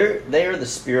 They are the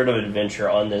spirit of adventure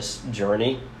on this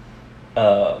journey,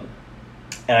 and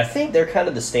I think they're kind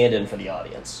of the stand-in for the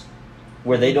audience,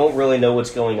 where they don't really know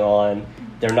what's going on.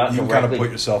 They're not. You directly, can kind of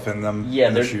put yourself in them. Yeah,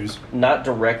 in their they're shoes. not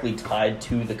directly tied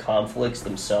to the conflicts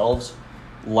themselves,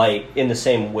 like in the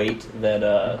same weight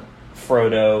that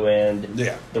Frodo and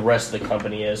the rest of the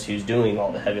company is, who's doing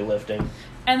all the heavy lifting.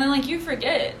 And then, like, you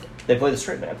forget, They play the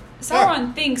straight man.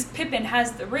 Sauron thinks Pippin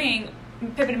has the ring.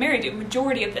 Pippin and Merry do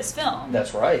majority of this film.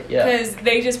 That's right. Yeah. Because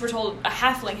they just were told a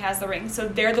halfling has the ring, so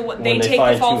they're the one. When They take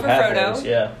find the fall two for halflings, Frodo.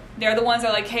 Yeah. They're the ones that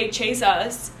are like, "Hey, chase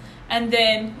us." And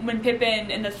then when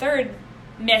Pippin in the third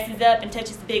messes up and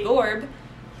touches the big orb,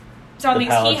 Sauron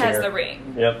thinks he has Palantir. the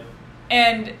ring. Yep.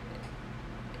 And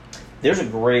There's a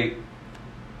great.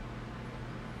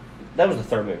 That was the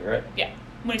third movie, right? yeah,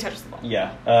 when he touches the ball.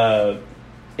 Yeah.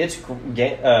 It's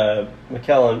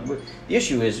McKellen. The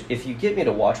issue is, if you get me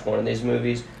to watch one of these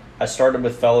movies, I started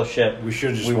with Fellowship. We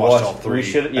should have just watched all three. We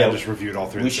should, and just reviewed all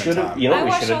three. We at the same should have. time. You know I what we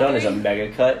watched should have all done is a three.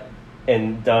 mega cut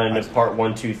and done a part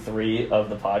 1, 2, 3 of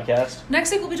the podcast.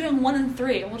 Next week we'll be doing 1 and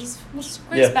 3, and we'll just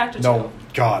race back to 2. No,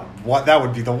 God, what? That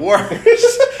would be the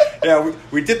worst. Yeah,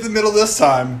 we did the middle this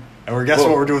time, and we're guessing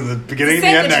Well, what we're doing the beginning and the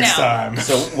end sandwich next now. time.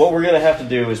 So what we're gonna have to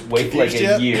do is wait like Confused a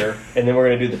yet? year, and then we're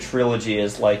gonna do the trilogy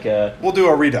as like a. We'll do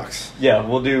a redux. Yeah,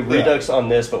 we'll do Redux on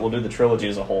this, but we'll do the trilogy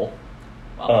as a whole.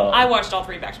 Well, I watched all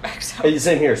 3 back to back, so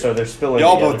Same here. So they're spilling.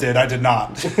 Y'all together. both did. I did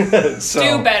not. So,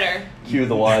 do better. Cue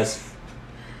the wise.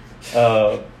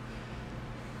 God,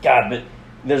 but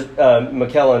there's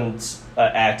McKellen's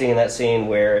acting in that scene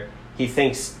where he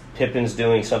thinks Pippin's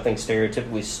doing something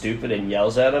stereotypically stupid and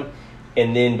yells at him,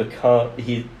 and then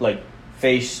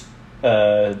face,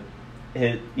 his,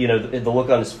 the look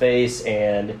on his face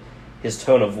and his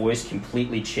tone of voice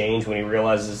completely change when he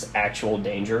realizes actual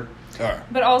danger. All right.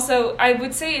 But also, I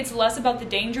would say it's less about the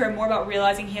danger and more about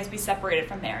realizing he has to be separated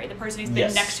from Mary, the person he's been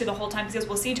Yes. next to the whole time. He goes,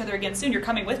 "We'll see each other again soon. You're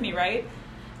coming with me, right?"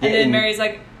 Yeah, And then and- Mary's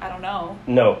like, "I don't know."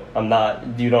 No, I'm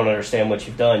not. You don't understand what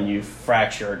you've done. You've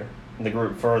fractured the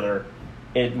group further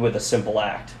with a simple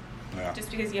act. Yeah. Just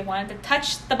because you wanted to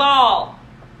touch the ball.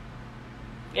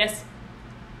 Yes.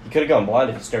 You could have gone blind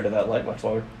if you stared at that light much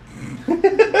longer.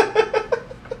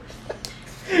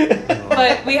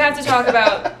 But we have to talk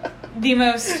about the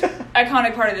most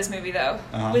iconic part of this movie, though,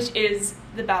 Uh-huh. which is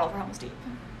the Battle for Helm's Deep.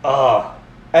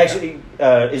 Actually,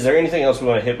 is there anything else we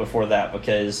want to hit before that?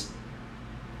 Because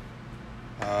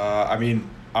I mean,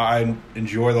 I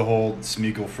enjoy the whole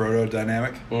Smeagol Frodo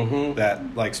dynamic. Mhm.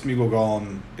 That like Smeagol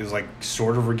Gollum is like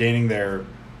sort of regaining their,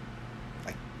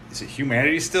 like, is it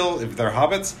humanity still? If they're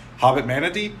hobbits, Hobbit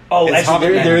manatee. It's actually,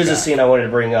 Hobbit there is manatee a back. scene I wanted to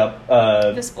bring up.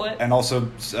 The split. And also,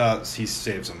 he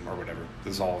saves them or whatever.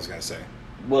 This is all I was gonna say.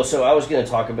 Well, so I was going to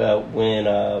talk about when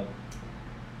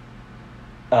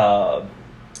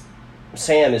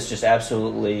Sam is just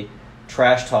absolutely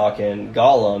trash talking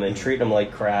Gollum and treating him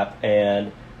like crap,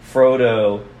 and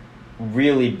Frodo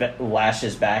really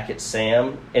lashes back at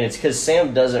Sam, and it's because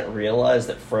Sam doesn't realize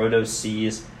that Frodo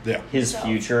sees his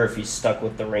future if he's stuck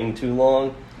with the ring too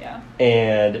long. Yeah.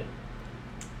 And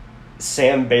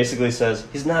Sam basically says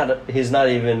he's not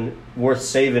even worth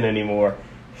saving anymore.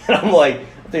 And I'm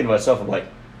thinking to myself, I'm like,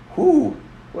 whoo,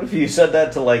 what if you said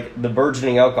that to like the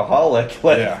burgeoning alcoholic,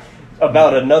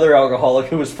 about another alcoholic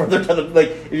who was further down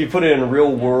the, if you put it in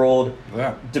real world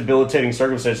debilitating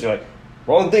circumstances, you're like,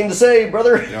 wrong thing to say,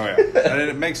 brother. Oh yeah, and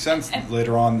it makes sense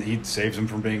later on. He saves him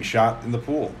from being shot in the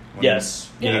pool.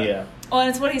 Yes. Yeah. Well, and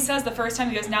it's what he says the first time.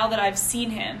 He goes, "Now that I've seen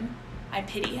him, I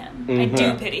pity him. I Mm-hmm.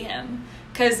 do pity him."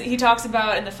 Because he talks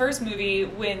about in the first movie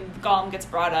when Gollum gets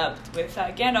brought up with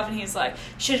Gandalf, and he's like,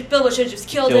 Bilbo should have just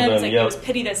killed him. It's like, it was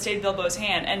pity that stayed Bilbo's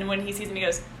hand. And when he sees him, he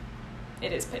goes,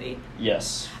 it is pity.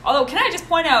 Yes. Although, can I just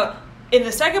point out, in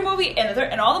the second movie and the third,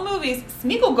 and all the movies,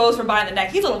 Smeagol goes for biting the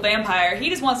neck. He's a little vampire. He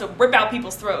just wants to rip out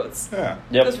people's throats. Yeah.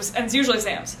 Yep. And it's usually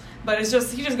Sam's. But he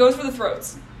just goes for the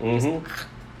throats. Mm-hmm.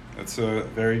 It's a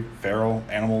very feral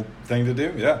animal thing to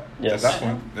do. Yeah. Yes. At that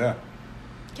point. Yeah.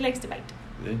 He likes to bite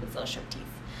Yeah. with little sharp teeth.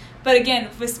 But again,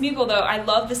 with Smeagol, though, I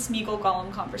love the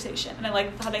Smeagol-Gollum conversation. And I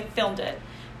like how they filmed it.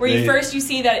 Where you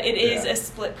see that it is a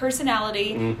split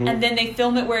personality, and then they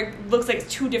film it where it looks like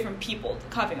it's two different people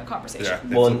having a conversation. Yeah.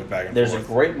 They Well, flip it back and there's forth. a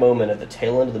great moment at the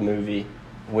tail end of the movie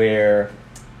where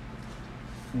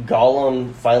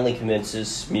Gollum finally convinces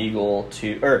Smeagol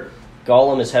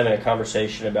Gollum is having a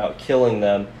conversation about killing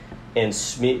them, and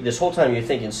this whole time you're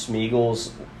thinking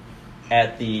Smeagol's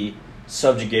at the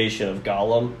subjugation of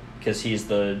Gollum because he's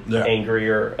the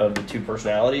angrier of the two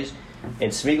personalities,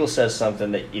 and Smeagol says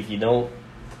something that if you don't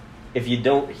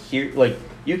hear,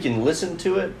 you can listen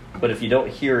to it, but if you don't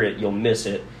hear it, you'll miss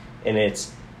it, and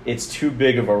it's too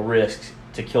big of a risk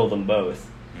to kill them both.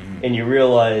 And you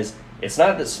realize it's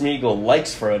not that Smeagol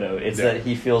likes Frodo; it's that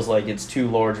he feels like it's too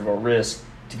large of a risk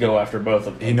to go after both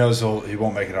of them. He knows he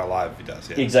won't make it out alive if he does.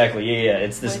 Yeah. Exactly. Yeah.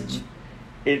 It's this.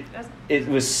 It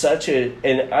was such a,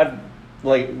 and I've,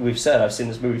 like we've said, I've seen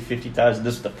this movie 50 times, and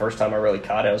this was the first time I really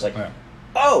caught it. I was like,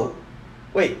 oh,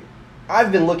 wait,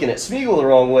 I've been looking at Smeagol the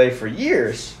wrong way for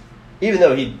years, even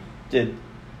though he did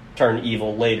turn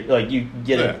evil later. Like, you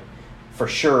get it for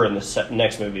sure in the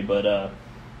next movie, but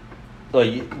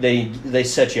like they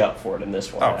set you up for it in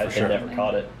this one. I never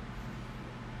caught it.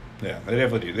 Yeah, they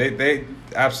definitely do. They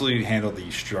absolutely handle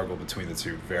the struggle between the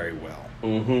two very well.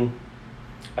 Mm-hmm.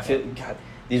 I feel, God,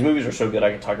 these movies are so good.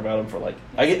 I could talk about them for like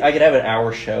I could have an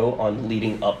hour show on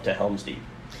leading up to Helm's Deep.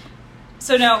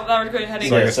 So now we're going ahead.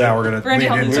 So I guess now we're going to lead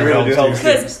into Helm's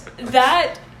Deep.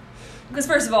 Because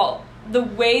first of all, the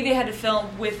way they had to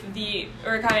film with the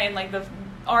Uruk-hai and like the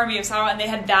army of Sauron, they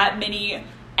had that many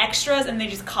extras, and they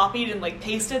just copied and like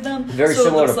pasted them. Very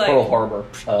similar to Pearl Harbor.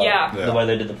 The way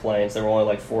they did the planes. There were only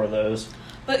like 4 of those.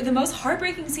 But the most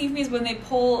heartbreaking scene for me is when they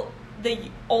pull the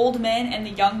old men and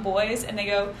the young boys, and they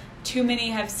go, "Too many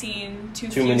have seen too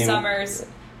few summers,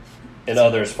 and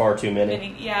others far too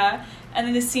many." Yeah, and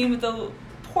then the scene with the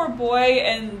poor boy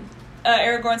and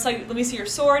Aragorn's like, "Let me see your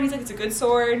sword." And he's like, "It's a good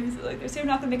sword." He's like, "They're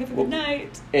not going to make it for good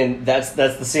night." And that's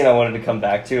the scene I wanted to come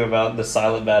back to about the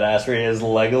silent badassery is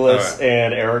Legolas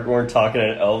and Aragorn talking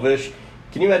in Elvish.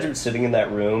 Can you imagine sitting in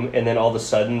that room and then all of a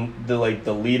sudden the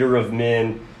leader of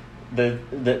men, the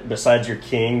besides your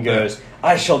king, goes,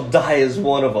 "I shall die as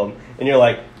one of them," and you're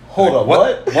like, "Hold on,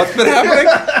 what? What's been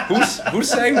happening? Who's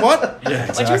saying what?" Yeah,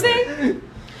 exactly. What you saying?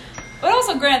 But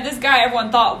also, Grant, this guy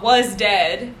everyone thought was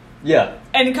dead. Yeah.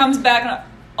 And comes back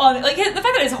on like the fact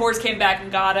that his horse came back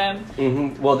and got him.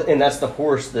 Mm-hmm. Well, and that's the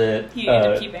horse that he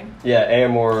ended up keeping. Yeah,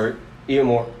 Eomer.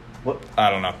 What?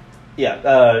 I don't know.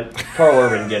 Yeah, Carl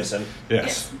Urban gives him.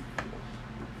 Yes.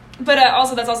 But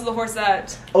also, that's also the horse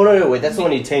that. Oh no! Wait, that's the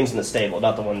one he tames in the stable,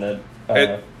 not the one that.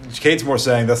 Kate's more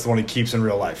saying that's the one he keeps in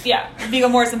real life. Yeah, Viggo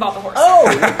Mortensen bought the horse. Oh,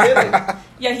 you're kidding.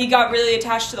 Yeah, he got really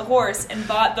attached to the horse and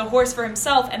bought the horse for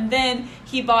himself, and then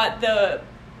he bought the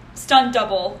stunt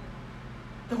double,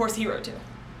 the horse he rode to.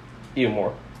 Even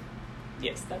more.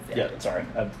 Yes, that's it. Yeah, sorry.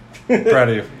 Proud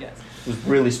of you. Yes. Was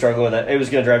really struggling with that. It was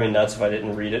going to drive me nuts if I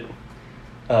didn't read it.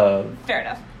 Fair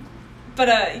enough.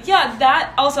 But yeah,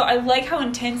 that also, I like how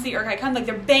intense the Uruk-hai come. Like,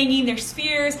 they're banging their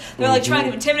spears, they're like trying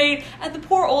to intimidate, and the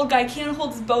poor old guy can't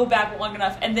hold his bow back long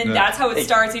enough, and then that's how it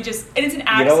starts. And it's an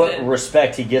accident. You know what?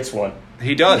 Respect, he gets one.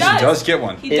 He does get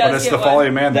one. But it's the folly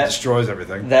of man that destroys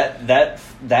everything. That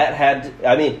had,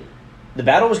 I mean, the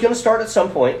battle was going to start at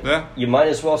some point. Yeah. You might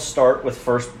as well start with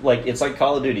first, like, it's like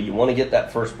Call of Duty. You want to get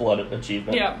that first blood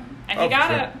achievement. Yeah, and he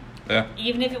got it. Yeah.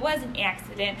 Even if it was an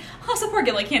accident. Also, poor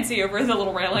Gimli can't see over the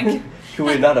little railing. Could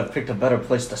we not have picked a better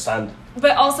place to stand?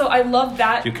 But also, I love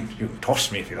that. You can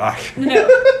toss me if you like. No,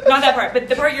 not that part. But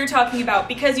the part you're talking about,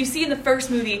 because you see in the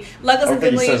first movie, Legolas and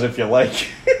Gimli. He says if you like.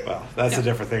 Well, that's a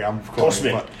different thing. I'm toss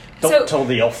me. Don't tell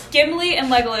the elf. Gimli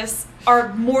and Legolas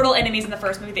are mortal enemies in the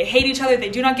first movie. They hate each other. They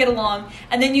do not get along.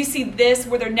 And then you see this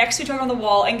where they're next to each other on the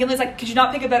wall. And Gimli's like, "Could you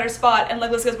not pick a better spot?" And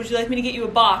Legolas goes, "Would you like me to get you a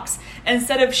box?" And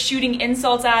instead of shooting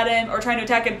insults at him or trying to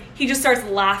attack him, he just starts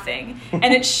laughing.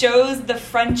 And it shows the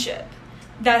friendship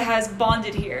that has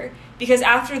bonded here. Because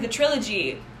after the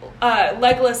trilogy,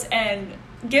 Legolas and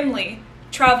Gimli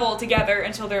travel together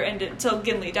until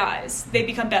Gimli dies. They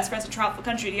become best friends and travel the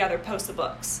country together post the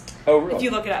books. Oh, really? If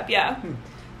you look it up, yeah.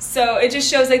 So it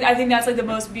just shows, like, I think that's like the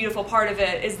most beautiful part of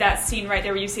it is that scene right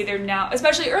there where you see they're now,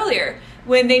 especially earlier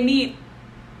when they meet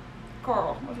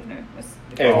Carl. What's his name?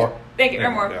 Eomer. Thank you,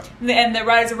 Eomer. Yeah. And the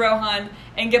Riders of Rohan,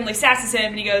 and Gimli sasses him,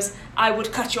 and he goes, "I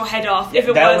would cut your head off if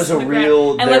it that was." That was a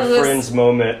real their friends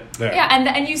moment. Yeah,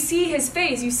 and you see his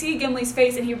face, you see Gimli's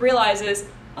face, and he realizes,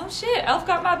 "Oh shit, Elf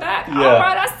got my back. Yeah. All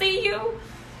right, I see you."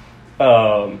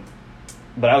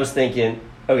 But I was thinking,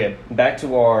 okay, back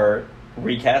to our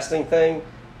recasting thing.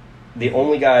 The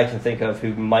only guy I can think of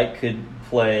who could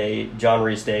play John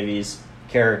Rhys Davies'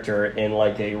 character in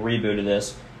like a reboot of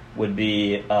this would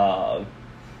be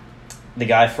the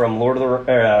guy from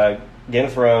Game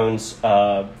of Thrones,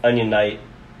 Onion Knight.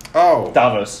 Oh,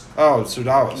 Davos. Oh, Sir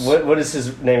Davos. What is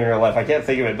his name in real life? I can't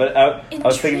think of it, but I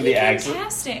was thinking of the accent.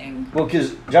 Casting. Well,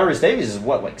 because John Rhys Davies is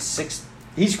what, like 6?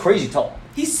 He's crazy tall.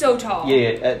 He's so tall.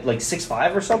 Yeah, at like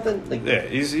 6'5" or something. Like, yeah,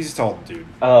 he's a tall dude.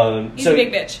 He's a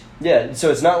big bitch. Yeah, so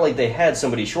it's not like they had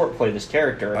somebody short play this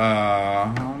character.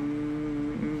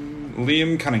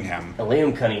 Liam Cunningham.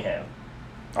 Liam Cunningham.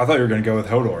 I thought you were going to go with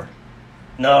Hodor.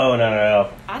 No.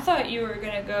 I thought you were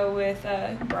gonna go with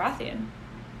Baratheon.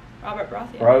 Robert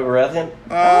Baratheon. Robert Baratheon?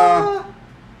 I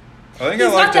think He's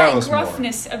I like got that Davos more.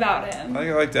 gruffness about I him. think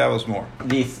I like Davos more.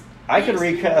 I could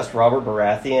recast Robert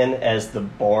Baratheon as the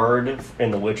bard in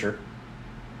The Witcher.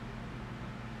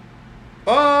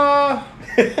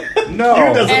 No.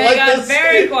 And it got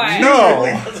very quiet. No.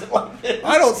 He really doesn't like this.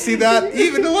 I don't see that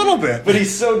even a little bit. But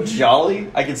he's so jolly.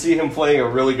 I can see him playing a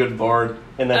really good bard,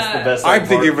 and that's the best. I'm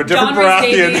thinking of a different John Rhys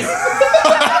Baratheon. Davies.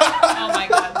 Oh my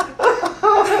god.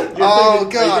 Oh,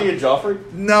 God. Are you thinking of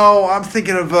Joffrey? No, I'm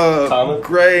thinking of Common?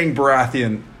 graying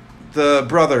Baratheon, the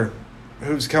brother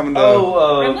who's coming to.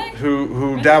 Renly?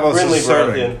 Who Davos Renly is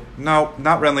serving. Baratheon. No,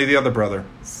 not Renly, the other brother.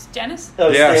 Stannis?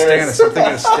 Yeah, Stannis. I'm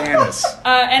thinking of Stannis.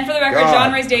 And for the record, God.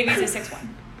 John Rhys Davies is 6'1".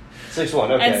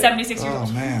 6'1", okay. And 76 years Oh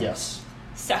old. man. Yes.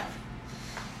 So.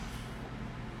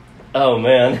 Oh,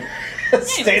 man.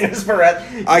 Stannis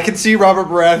Baratheon. I can see Robert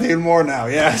Baratheon more now.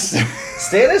 Yes.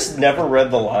 Stannis never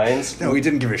read the lines. No, he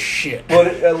didn't give a shit.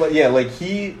 Well, yeah, like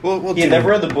he We'll he do never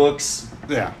it. read the books.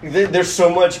 Yeah. There's so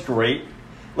much great.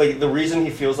 Like, the reason he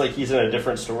feels like he's in a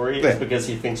different story Yeah. is because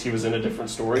he thinks he was in a different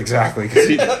story. Exactly, because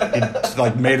he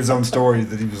like made his own story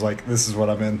that he was like, "This is what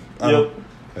I'm in." Yep.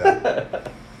 Yeah.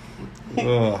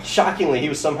 Ugh, Shockingly, he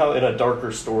was somehow in a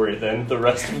darker story than the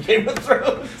rest of Game of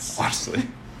Thrones. honestly.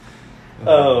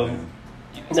 Um,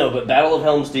 No, but Battle of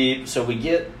Helm's Deep, so we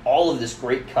get all of this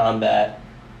great combat.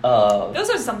 Those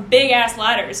are some big ass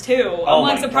ladders too. Oh I'm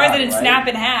like my surprised God, they didn't right? snap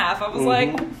in half. I was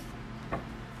like,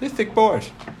 They're thick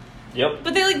boys. Yep.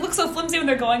 but they like look so flimsy when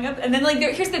they're going up, and then like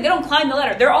here's the thing, they don't climb the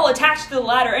ladder. They're all attached to the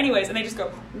ladder anyways, and they just go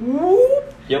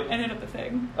whoop Yep. and hit up the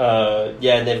thing.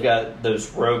 Yeah, and they've got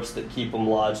those ropes that keep them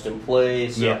lodged in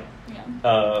place. Yeah.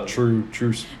 Yeah. True.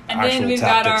 And actual then we've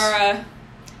tactics. got our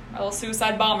little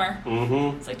suicide bomber.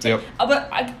 Mm-hmm. It's like, Yep. but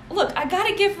I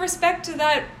gotta give respect to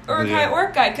that Uruk-hai Yeah.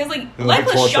 orc guy, because like The big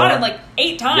Legolas torch shot arm. him like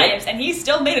 8 times, and he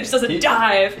still made it. Just doesn't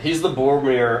dive. He's the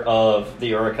Boromir of the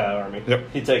Uruk-hai army. Yep.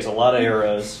 He takes a lot of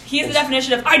arrows. He's the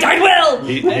definition of I died well.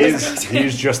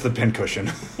 He's just the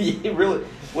pincushion. He really.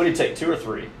 What did he take? 2 or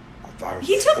 3?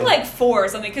 He took like 4 or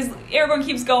something, because Aragorn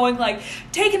keeps going like,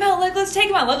 take him out, Legolas, take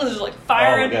him out. Legolas is just like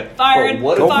firing, Oh, my God. firing, Well,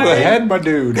 what a- Go for the firing. head, my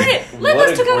dude. Granted, What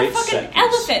Legolas a took out a great fucking set piece.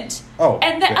 elephant. Oh,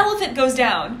 And the yeah. elephant goes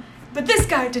down. But this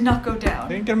guy did not go down.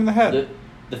 They didn't get him in the head.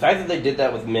 The fact that they did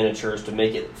that with miniatures to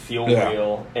make it feel Yeah.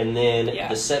 real, and then Yeah.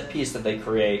 the set piece that they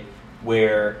create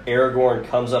where Aragorn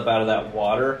comes up out of that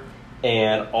water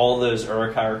and all those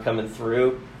Uruk-hai are coming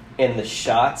through, and the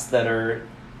shots that are.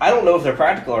 I don't know if they're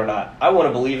practical or not. I want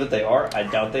to believe that they are. I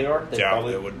doubt they are. They Yeah,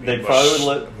 probably it would be, They but probably would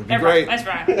look. It would be Never great. mind, that's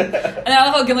fine. And then I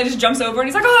love how Gimli just jumps over and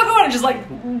he's like, oh, go on, and just like,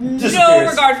 no Disappears.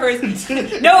 regard for his,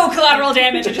 no collateral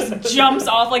damage. It just jumps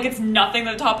off like it's nothing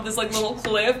at the top of this like little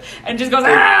cliff and just goes,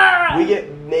 ah! We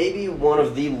get maybe one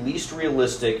of the least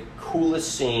realistic,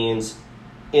 coolest scenes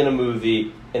in a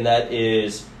movie, and that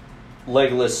is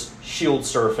Legolas shield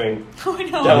surfing Oh, I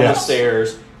know. down the Yes.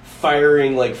 stairs,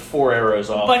 firing like 4 arrows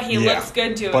off. But he Yeah. looks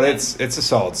good to it. But it's a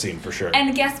solid scene for sure.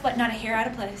 And guess what? Not a hair out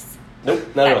of place. Nope,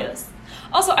 not at all. Fabulous.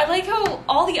 Also, I like how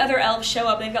all the other elves show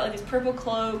up and they've got like these purple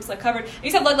cloaks, like covered.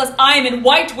 You said Legolas, I am in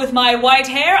white with my white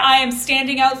hair. I am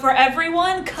standing out for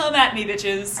everyone. Come at me,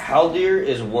 bitches. Haldir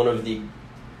is one of the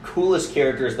coolest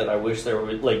characters that I wish there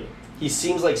were. Like, he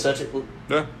seems like such a.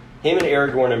 Yeah. Him and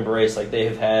Aragorn embrace, like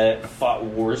they have fought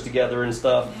wars together and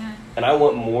stuff. Yeah. And I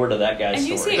want more to that guy's And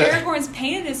you story. see Aragorn's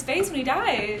pain in his face when he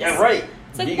dies. Yeah, right.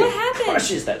 It's like, Vigo what happened?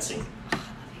 crushes that scene.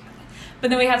 But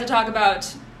then we have to talk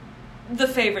about the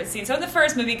favorite scene. So in the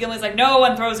first movie, Gimli's like, no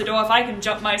one throws a dwarf, I can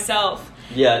jump myself.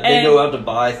 Yeah, they And- go out to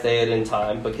buy Theoden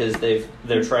time because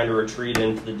they're trying to retreat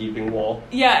into the Deeping Wall.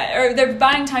 Yeah, or they're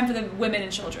buying time for the women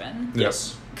and children.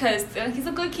 Yes. Because he's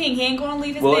a good king, he ain't going to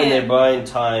leave his Well, man. and they're buying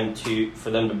time for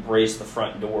them to brace the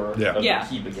front door Yeah. of Yeah. the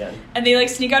keep again. And they like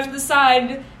sneak out to the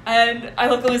side, and I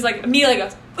look at him, he's like, immediately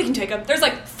goes, we can take him. There's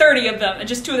like 30 of them, and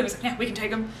just 2 of them. He's like, yeah, we can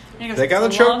take him. And he goes, They got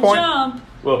 "It's the a choke long point." jump."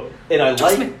 Well, and I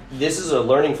Trust like me. this is a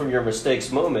learning from your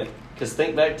mistakes moment because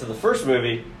think back to the first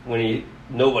movie when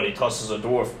nobody tosses a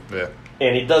dwarf Yeah.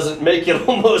 and he doesn't make it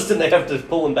almost, and they have to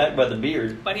pull him back by the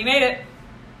beard. But he made it.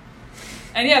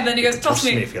 And yeah, then he goes, trust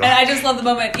me. if you And like. I just love the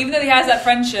moment. Even though he has that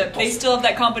friendship, they still have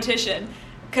that competition.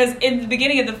 Because in the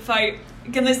beginning of the fight,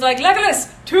 Gimli's like,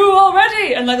 Legolas, 2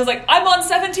 already! And Legolas like, I'm on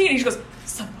 17. And he just goes,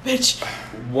 son of a bitch.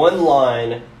 One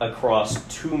line across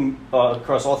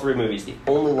all 3 movies, the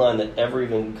only line that ever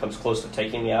even comes close to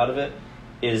taking me out of it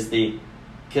is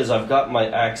because I've got my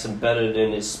axe embedded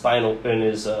in his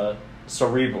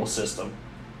cerebral system.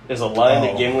 is a line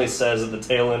that Oh. Gimli says at the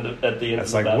tail end at the end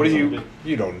It's of the like, what do Batman you? movie.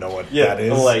 You don't know what Yeah, that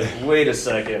is. I'm like, wait a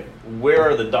second. Where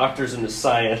are the doctors in the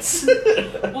science?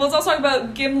 Well, let's also talk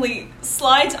about Gimli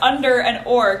slides under an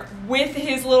orc with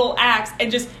his little axe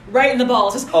and just right in the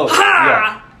balls. Just, Oh,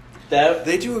 ha! That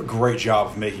They do a great job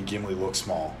of making Gimli look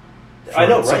small. I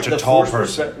know, For right? Such a tall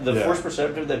force person. the Yeah. force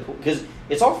perspective they pull, because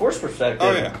it's all force perspective.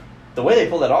 Oh, yeah. The way they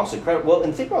pull that off is incredible. Well,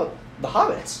 and think about the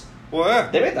hobbits. Well, yeah.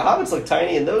 They make the hobbits look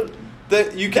tiny, and those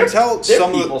You can tell they're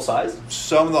some people of sized.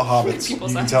 the hobbits. You People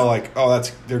can size. tell like, oh,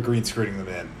 they're green screening them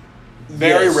in.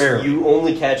 Very Yes, rare. You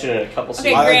only catch it in a couple Okay,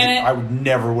 scenes. granted- I would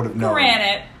never would have known.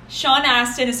 Granted, Sean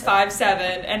Astin is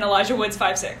 5'7" and Elijah Wood's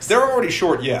 5'6". They're already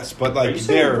short, yes, but Are like you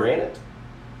saying they're granite?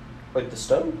 Like the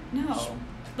stone? No.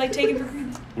 Like taken for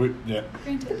granted. Yeah.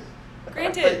 Granted. I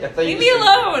Granted. thought you Leave me said-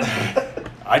 alone.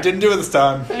 I didn't do it this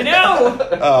time. I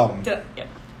know. Um, Yeah.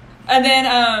 And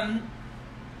then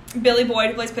Billy Boyd,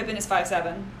 who plays Pippin, is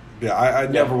 5'7". yeah, I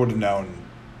never would have known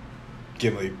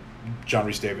Gimli, John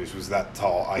Rhys Davies was that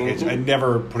tall. I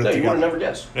never put it No, you would together. have never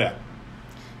guessed. Yeah.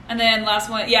 And then last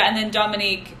one, and then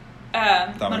Dominique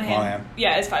Monaghan.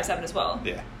 Yeah, is 5'7" as well.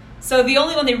 Yeah. So the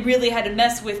only one they really had to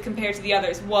mess with compared to the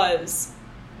others was...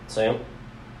 Sam?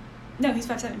 No, he's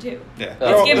 5'7" too. Yeah. It's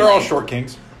They're all Gimli. short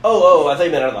kings. Oh, I thought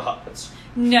you meant out of the hobbits.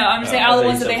 No, I'm just saying I all the thought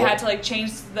ones you that said they what? had to like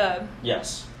change the...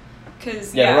 Yes.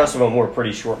 Because, Yeah, the rest of them were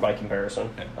pretty short by comparison.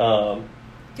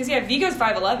 Because, Vigo's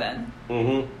 5'11".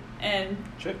 Mm-hmm. And,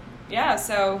 Shit. yeah,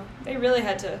 so they really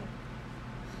had to...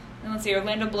 And let's see,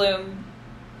 Orlando Bloom.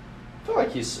 I feel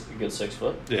like he's a good 6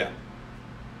 foot. Yeah.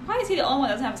 Why is he the only one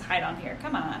that doesn't have his height on here?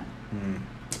 Come on.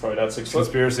 Probably not 6 foot.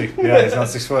 Conspiracy. Yeah, he's not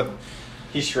 6 foot.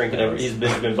 He's shrinking. He's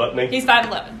been buttoning. He's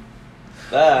 5'11".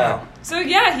 Ah. So,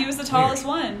 yeah, he was the tallest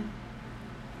one.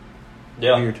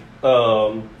 Yeah. Weird.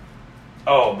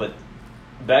 But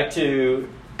back to...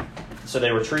 So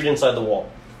they retreat inside the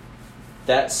wall.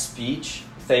 That speech,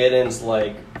 Theoden's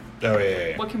like... Oh,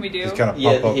 yeah. What can we do? He's kind of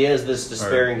Yeah, he has this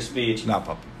despairing speech. Not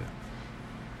pump.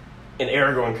 And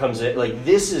Aragorn comes in. Like,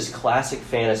 this is classic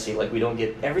fantasy. Like, we don't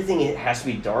get... Everything has to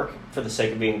be dark for the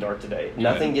sake of being dark today.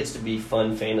 Nothing gets to be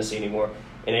fun fantasy anymore.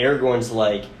 And Aragorn's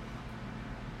like...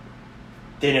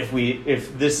 Then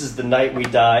if this is the night we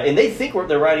die... And they think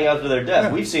they're riding out to their death.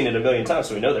 Yeah. We've seen it a million times,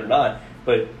 so we know they're not.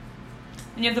 But...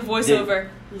 And you have the voiceover.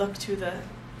 Look to the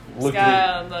Look sky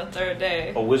on the third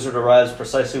day. A wizard arrives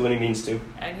precisely when he means to.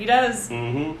 And he does.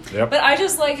 Mm-hmm. Yep. But I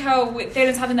just like how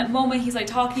Theoden's having that moment. He's like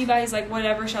talking about it. He's like,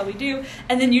 whatever shall we do?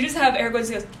 And then you just have Aragorn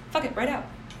just goes, fuck it, right out.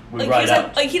 We Like, ride he's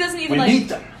out. like he doesn't even We like... meet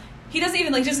them. He doesn't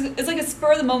even like just... It's like a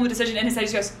spur of the moment decision in his head.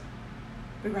 He just goes,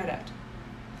 we ride out.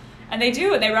 And they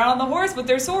do. And they ride on the horse with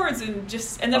their swords and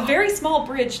just... And the very small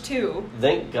bridge, too.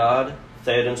 Thank God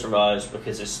Theoden survives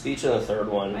because his speech in the third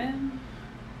one Man.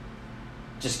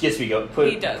 just gets me going.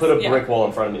 He does, Put a yeah. brick wall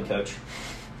in front of me, Coach.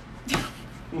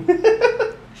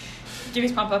 Give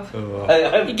his pump up.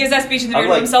 I'm- He gives that speech in the I'm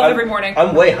mirror to himself I'm- every morning.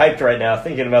 I'm way hyped right now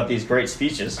thinking about these great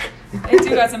speeches. They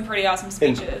do got some pretty awesome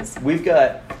And speeches. we've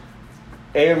got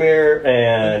Éomer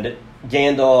and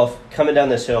Gandalf coming down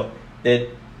this hill that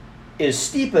is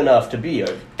steep enough to be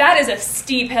a... That is a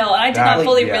steep hill, and I did That- not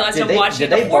fully yeah. realize Did to they, watch did it.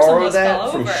 they The horse borrow almost that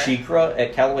fell from over. Shikra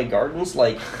at Callaway Gardens?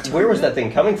 Like, where was that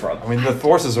thing coming from? I mean, the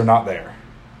forces are not there.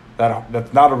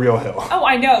 That's not a real hill. Oh,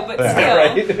 I know, but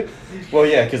Yeah. still. Right? Well,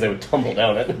 yeah, because they would tumble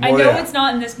down it. I Well, know yeah. it's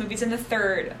not in this movie, it's in the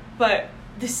third, but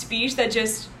the speech that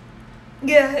just,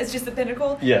 yeah, it's just the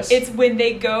pinnacle. Yes. It's when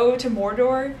they go to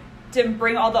Mordor to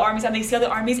bring all the armies out, and they see all the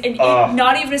armies, and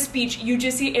not even a speech, you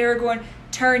just see Aragorn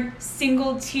turn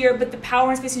single tear, but the power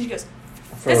in his face, and she goes,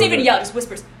 doesn't even Frodo. yell, just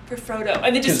whispers, for Frodo,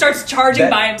 and then just 'Cause starts charging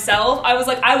that- by himself. I was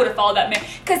like, I would have followed that man.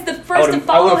 Because the first to would've-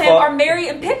 I follow would've him fought- are Merry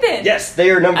and Pippin. Yes, they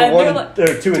are number And one, they're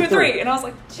like, two and three. And I was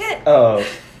like, shit.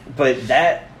 But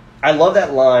that I love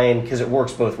that line because it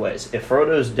works both ways. If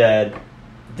Frodo's dead,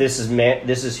 this is Yeah,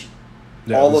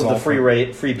 all this of is the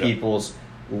free yeah. people's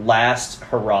last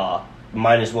hurrah.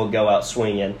 Might as well go out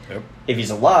swinging. Yep. If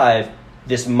he's alive,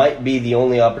 this might be the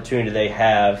only opportunity they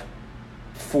have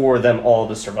for them all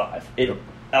to survive. Yep.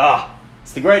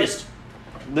 It's the greatest.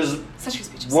 This is Such good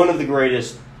speeches. one of the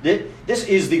greatest. This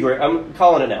is the great. I'm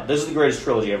calling it now. This is the greatest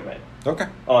trilogy ever made Okay.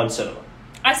 on cinema.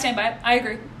 I stand by it. I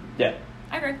agree. Yeah.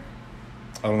 I agree.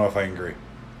 I don't know if I agree,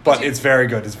 but it's very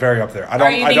good. It's very up there. I Are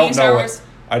don't. you I don't thinking Star know Wars?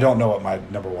 what. I don't know what my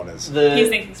number one is. He's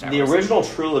thinking Star The Wars. original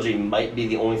trilogy might be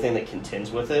the only thing that contends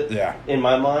with it. Yeah. In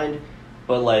my mind,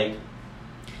 but like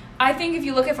I think if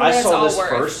you look at for I what it's saw all this worth,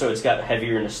 first, so it's got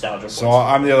heavier nostalgia. So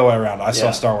points. I'm the other way around. I saw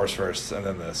Yeah. Star Wars first, and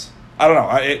then this. I don't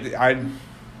know.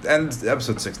 And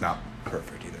episode 6 not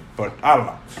perfect either, but I don't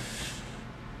know.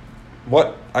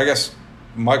 What I guess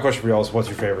my question for y'all is, what's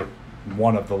your favorite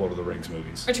one of the Lord of the Rings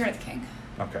movies? Return of the King.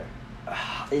 Okay.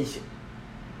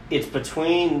 It's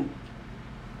between.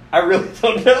 I really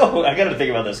don't know. I got to think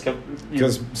about this.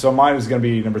 So mine is going to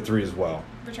be number 3 as well.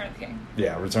 Return of the King.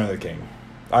 Yeah, Return of the King.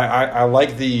 I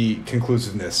like the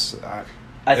conclusiveness.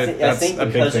 I think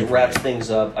because it wraps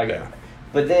things up.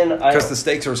 But then because the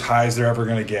stakes are as high as they're ever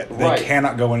going to get, they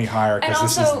cannot go any higher because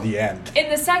this is the end. In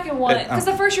the second one, because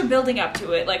the first you're building up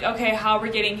to it, like okay, how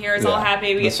we're getting here, it's all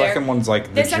happy. We the second one's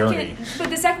like the journey. But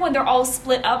the second one, they're all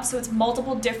split up, so it's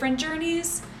multiple different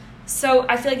journeys. So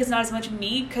I feel like it's not as much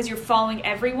meat because you're following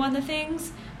everyone the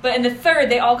things. But in the third,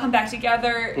 they all come back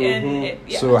together.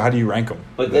 So how do you rank them?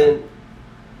 But then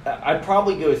I'd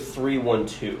probably go 3, 1,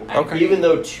 2. Okay. Even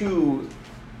though 2,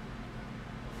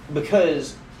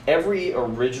 because every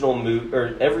original movie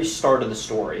or every start of the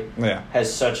story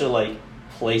has such a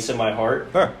place in my heart.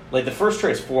 Huh. Like the first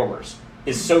Transformers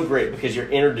is so great because you're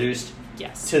introduced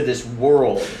to this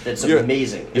world that's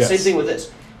amazing. The same thing with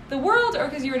this. The world, or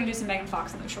because you were introducing Megan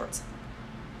Fox in those shorts?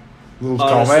 Little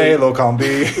column A, little column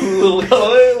B. Little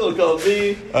column A, little column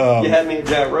B. You had me at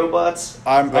Giant Robots.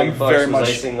 I'm very much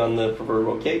icing on the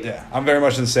proverbial cake. Yeah, I'm very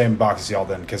much in the same box as y'all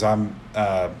then, because I'm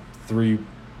 3,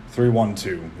 1,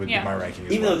 2 would be my ranking.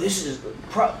 Even though this is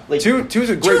two is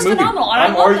a great movie. Phenomenal.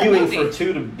 I'm arguing for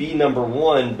 2 to be number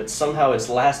 1, but somehow it's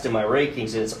last in my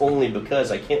rankings, and it's only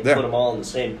because I can't put them all on the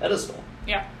same pedestal.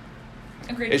 Yeah,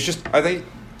 agreed. It's just I think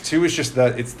 2 is just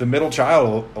that it's the middle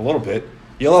child a little bit.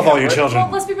 You love all your children.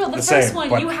 Well, let's be real. The first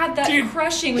one, you had that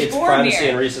crushing with Boromir. It's privacy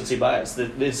and recency bias.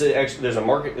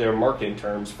 There are marketing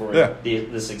terms for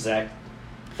this exact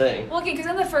thing. Well, okay, because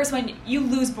in the first one, you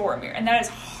lose Boromir, and that is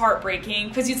heartbreaking,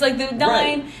 because he's like the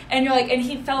 9, and you're like, and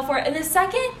he fell for it. And the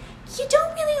second, you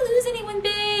don't really lose anyone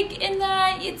big in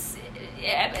that. It's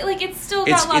still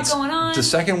got a lot going on. The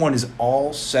second one is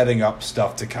all setting up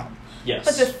stuff to come. Yes.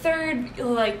 But the third,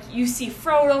 you see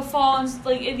Frodo fall, and at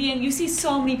the end, you see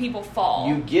so many people fall.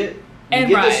 You get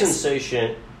the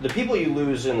sensation. The people you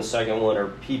lose in the second one are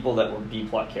people that were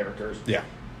B-plot characters. Yeah.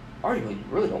 Arguably, you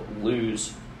really don't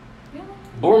lose. Yeah.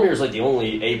 Boromir is the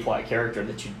only A-plot character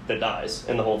that dies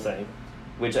in the whole thing.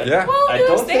 Which I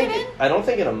don't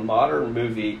think in a modern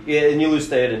movie. Yeah, and you lose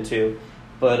Theoden too,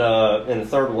 but in the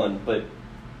third one, but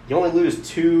you only lose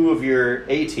 2 of your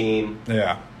A team.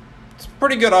 Yeah. It's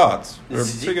pretty good odds.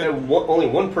 Only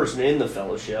one person in the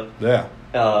Fellowship. Yeah.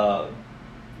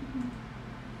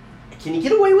 Can you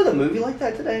get away with a movie like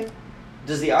that today?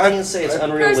 Does the audience say it's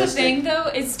unrealistic? Here's the thing, though.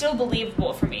 It's still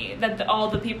believable for me that all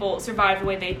the people survived the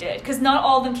way they did. Because not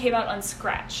all of them came out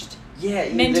unscratched.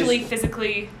 Yeah. Mentally,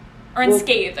 physically, or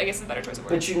unscathed, I guess is a better choice of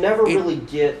words. But you never really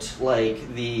get,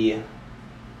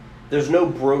 There's no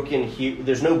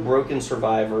broken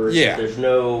survivors. Yeah. There's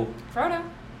no... Frodo.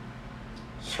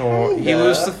 So he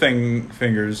loses the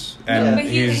fingers, and but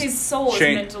his soul is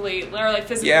mentally, or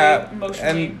physically,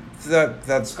 emotionally. And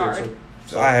that's scarred.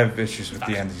 I have issues with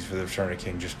the endings for the Return of the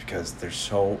King just because there's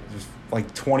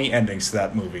 20 endings to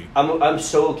that movie. I'm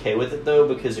so okay with it though,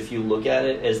 because if you look at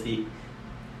it as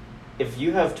if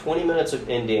you have 20 minutes of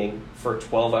ending for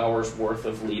 12 hours worth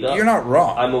of lead up, you're not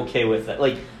wrong. I'm okay with that.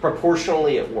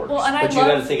 Proportionally it works. Well, but you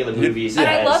got to think of the movies. And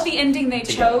I love the ending they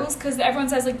chose, because everyone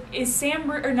says is Sam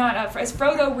or not? Is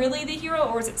Frodo really the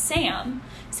hero, or is it Sam?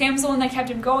 Sam's the one that kept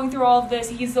him going through all of this.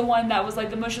 He's the one that was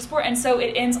the emotional support, and so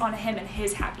it ends on him and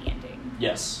his happy ending.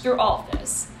 Yes. Through all of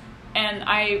this. And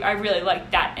I really like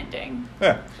that ending.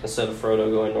 Yeah. Instead of Frodo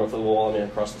going north of the wall and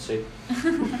across the sea.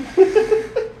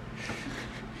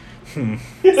 So,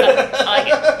 I like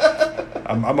it.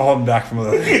 I'm holding back from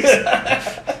other things.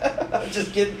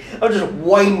 I'm just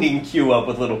winding Q up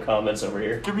with little comments over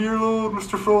here. Give me your load,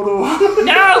 Mr. Frodo.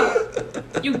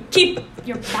 No! You keep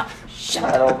your mouth shut.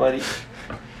 I don't, buddy.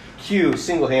 Q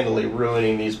single-handedly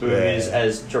ruining these movies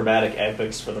as dramatic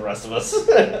epics for the rest of us.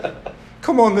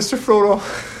 Come on, Mr. Frodo.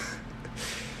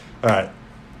 All right.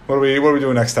 What are we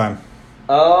doing next time?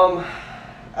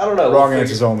 I don't know. Wrong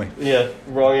answers only. Yeah,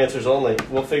 wrong answers only.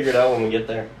 We'll figure it out when we get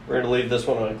there. We're going to leave this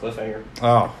one on a cliffhanger.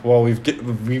 Oh, well, we've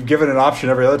given an option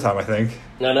every other time, I think.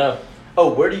 No.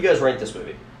 Oh, where do you guys rank this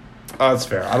movie? That's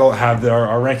fair. I don't have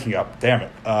our ranking up. Damn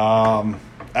it.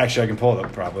 Actually, I can pull it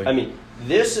up probably. I mean,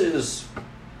 this is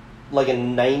a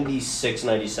 96,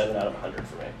 97 out of 100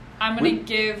 for me. I'm going to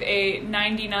give a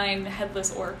 99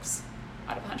 headless orcs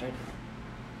out of 100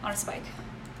 on a spike.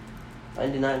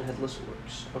 99 headless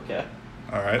orcs. Okay.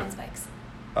 All right. On spikes.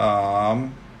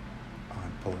 I'm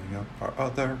pulling up our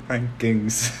other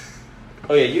rankings.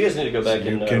 Oh yeah, you guys need to go back so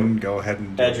and you can go ahead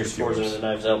and add your scores into the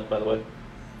Knives Out. By the way.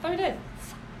 Oh, we did.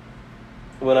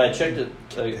 When I checked it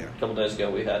a couple days ago,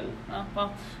 we hadn't. Oh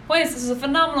well. Point is, this is a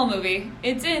phenomenal movie.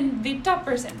 It's in the top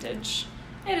percentage.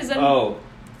 It is Oh,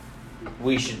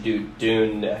 we should do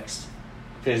Dune next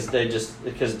because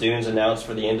Dune's announced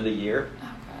for the end of the year.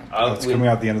 Oh, it's coming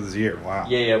out at the end of this year. Wow.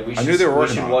 Yeah. We should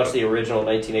watch the original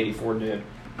 1984 Dune,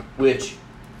 which.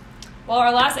 Well,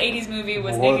 our last 80s movie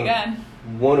was Naked Gun.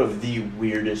 One of the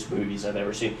weirdest movies I've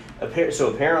ever seen.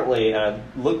 So apparently, I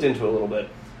looked into it a little bit.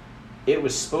 It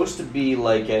was supposed to be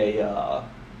like it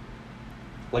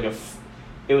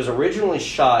was originally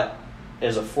shot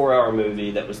as a 4-hour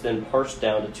movie that was then parsed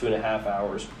down to 2.5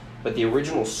 hours. But the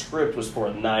original script was for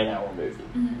a 9-hour movie.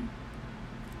 Mm-hmm.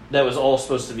 That was all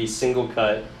supposed to be single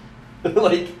cut,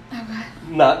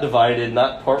 not divided,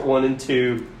 not part 1 and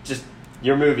 2. Just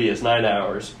your movie is 9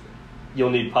 hours. You'll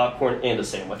need popcorn and a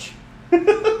sandwich.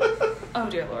 Oh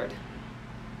dear Lord!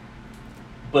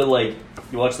 But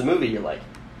you watch the movie, you're like,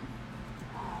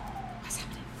 what's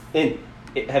happening? And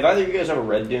have either of you guys ever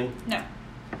read Dune? No.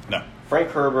 Frank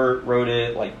Herbert wrote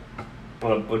it. I'm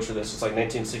gonna butcher this. It's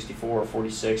 1964 or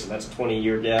 46, and that's a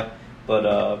 20-year gap. But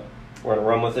we're gonna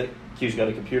run with it. Q's got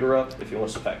a computer up if he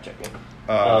wants to fact check me.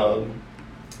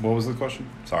 What was the question?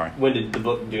 Sorry. When did the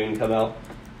book Dune come out?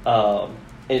 And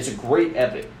it's a great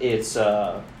epic. It's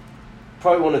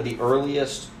probably one of the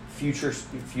earliest future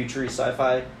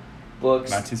sci-fi books.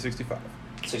 1965.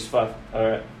 65. All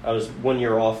right. I was 1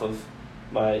 year off of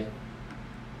my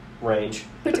range.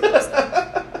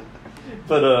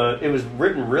 But it was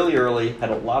written really early, had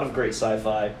a lot of great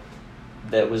sci-fi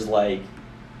that was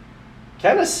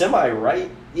kind of semi-right.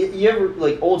 You ever,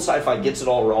 old sci-fi gets it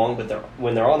all wrong, but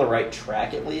when they're on the right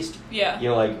track at least, yeah,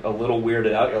 you're a little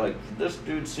weirded out. You're like, did this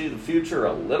dude see the future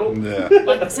a little? Yeah.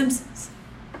 Like The Simpsons.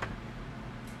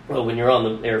 Well, when you're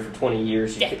on the air for 20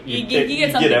 years, you get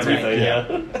everything, right.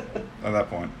 yeah. At that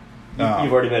point.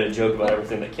 You've already made a joke about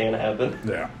everything that can happen.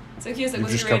 Yeah. So Q's You've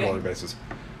what's just your covered rating? other bases.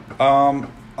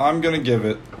 I'm going to give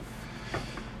it...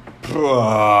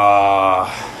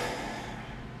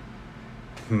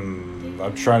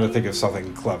 I'm trying to think of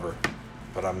something clever,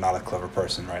 but I'm not a clever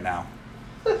person right now.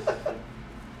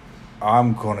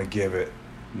 I'm going to give it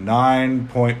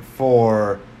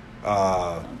 9.4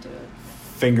 Don't do it.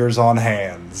 fingers on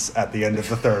hands at the end of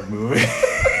the third movie.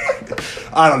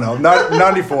 I don't know.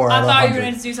 94 I out of thought you were 100.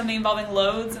 going to do something involving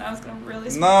loads, and I was going to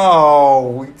really...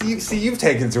 No. You've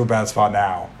taken it to a bad spot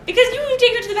now. Because you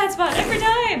take it to the bad spot every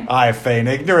time. I feign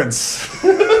ignorance.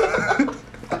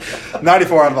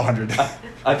 94 out of 100.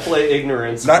 I play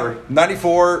ignorance Not,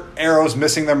 94 arrows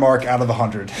missing their mark out of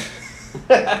 100.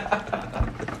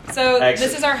 So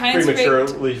this is our highest ranked...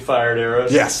 prematurely fired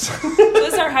arrows. Yes.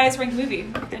 This is our highest ranked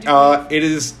movie. It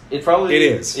is. It probably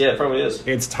is. Yeah, it probably is.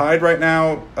 It's tied right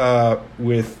now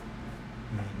with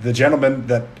the gentleman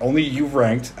that only you've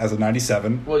ranked as a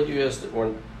 97. Well, you guys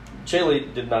weren't.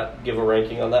 Shaylee did not give a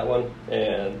ranking on that one,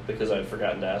 and because I'd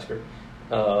forgotten to ask her.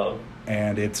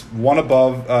 And it's one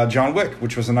above John Wick,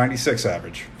 which was a 96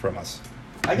 average from us.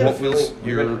 I get a What was feeling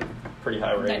you're getting pretty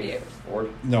high rating. 98. Or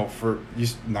No, for you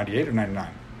 98 or 99?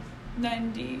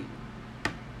 90...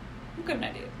 We'll give him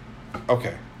 98.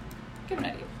 Okay. Give him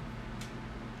 98.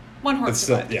 One horse It's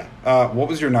still, survived. yeah. What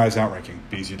was your Knives Out ranking?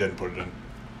 Because you didn't put it in.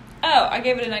 Oh, I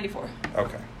gave it a 94.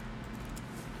 Okay.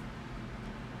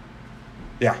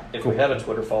 Yeah. if cool. we had a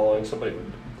Twitter following, somebody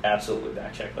would absolutely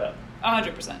back check that.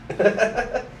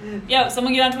 100%. Yeah,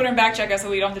 someone get on Twitter and back check us so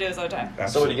we don't have to do this all the time.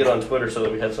 Somebody get on Twitter so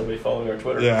that we had somebody following our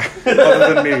Twitter. Yeah.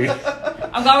 Other than me.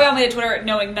 I'm glad we all made a Twitter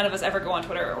knowing none of us ever go on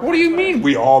Twitter. Or What do you mean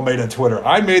we all made a Twitter?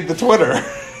 I made the Twitter.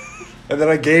 And then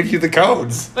I gave you the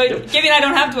codes. But Gibby and I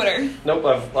don't have Twitter. Nope,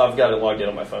 I've got it logged in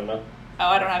on my phone now. Oh,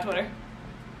 I don't have Twitter.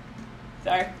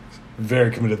 Sorry.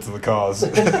 Very committed to the cause.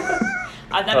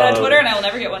 I've never had Twitter and I will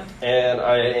never get one. And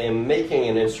I am making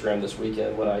an Instagram this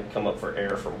weekend when I come up for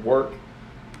air from work.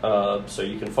 So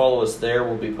you can follow us there.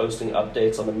 We'll be posting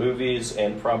updates on the movies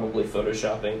and probably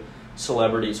photoshopping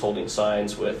celebrities holding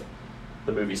signs with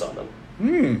the movies on them.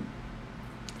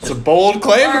 It's a bold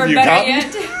claim Or of you, better Cotton.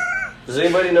 yet, Does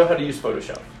anybody know how to use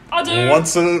Photoshop? I'll do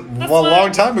Once a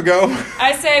long time ago.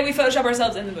 I say we Photoshop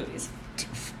ourselves in the movies.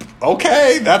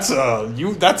 Okay, that's on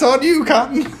you,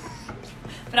 Cotton.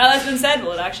 But now that's been said,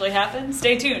 will it actually happen?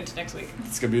 Stay tuned next week.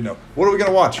 It's gonna be a no. What are we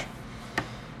gonna watch?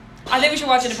 I think we should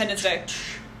watch Independence Day.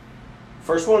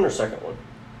 First one or second one?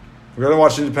 We're gonna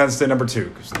watch Independence Day number 2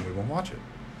 because then we won't watch it.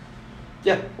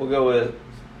 Yeah, we'll go with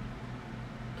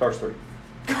Cars 3.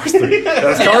 Cars 3.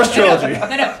 That's Cars trilogy.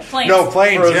 No, Planes. No,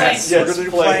 Planes. Frozen. Yes, Yes, we're gonna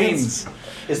do Planes. Planes.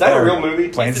 Is that a real movie?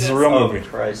 Planes Yes, is it a is. real Oh, movie.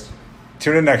 Christ.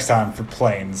 Tune in next time for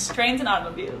Planes. Trains and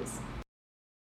automobiles.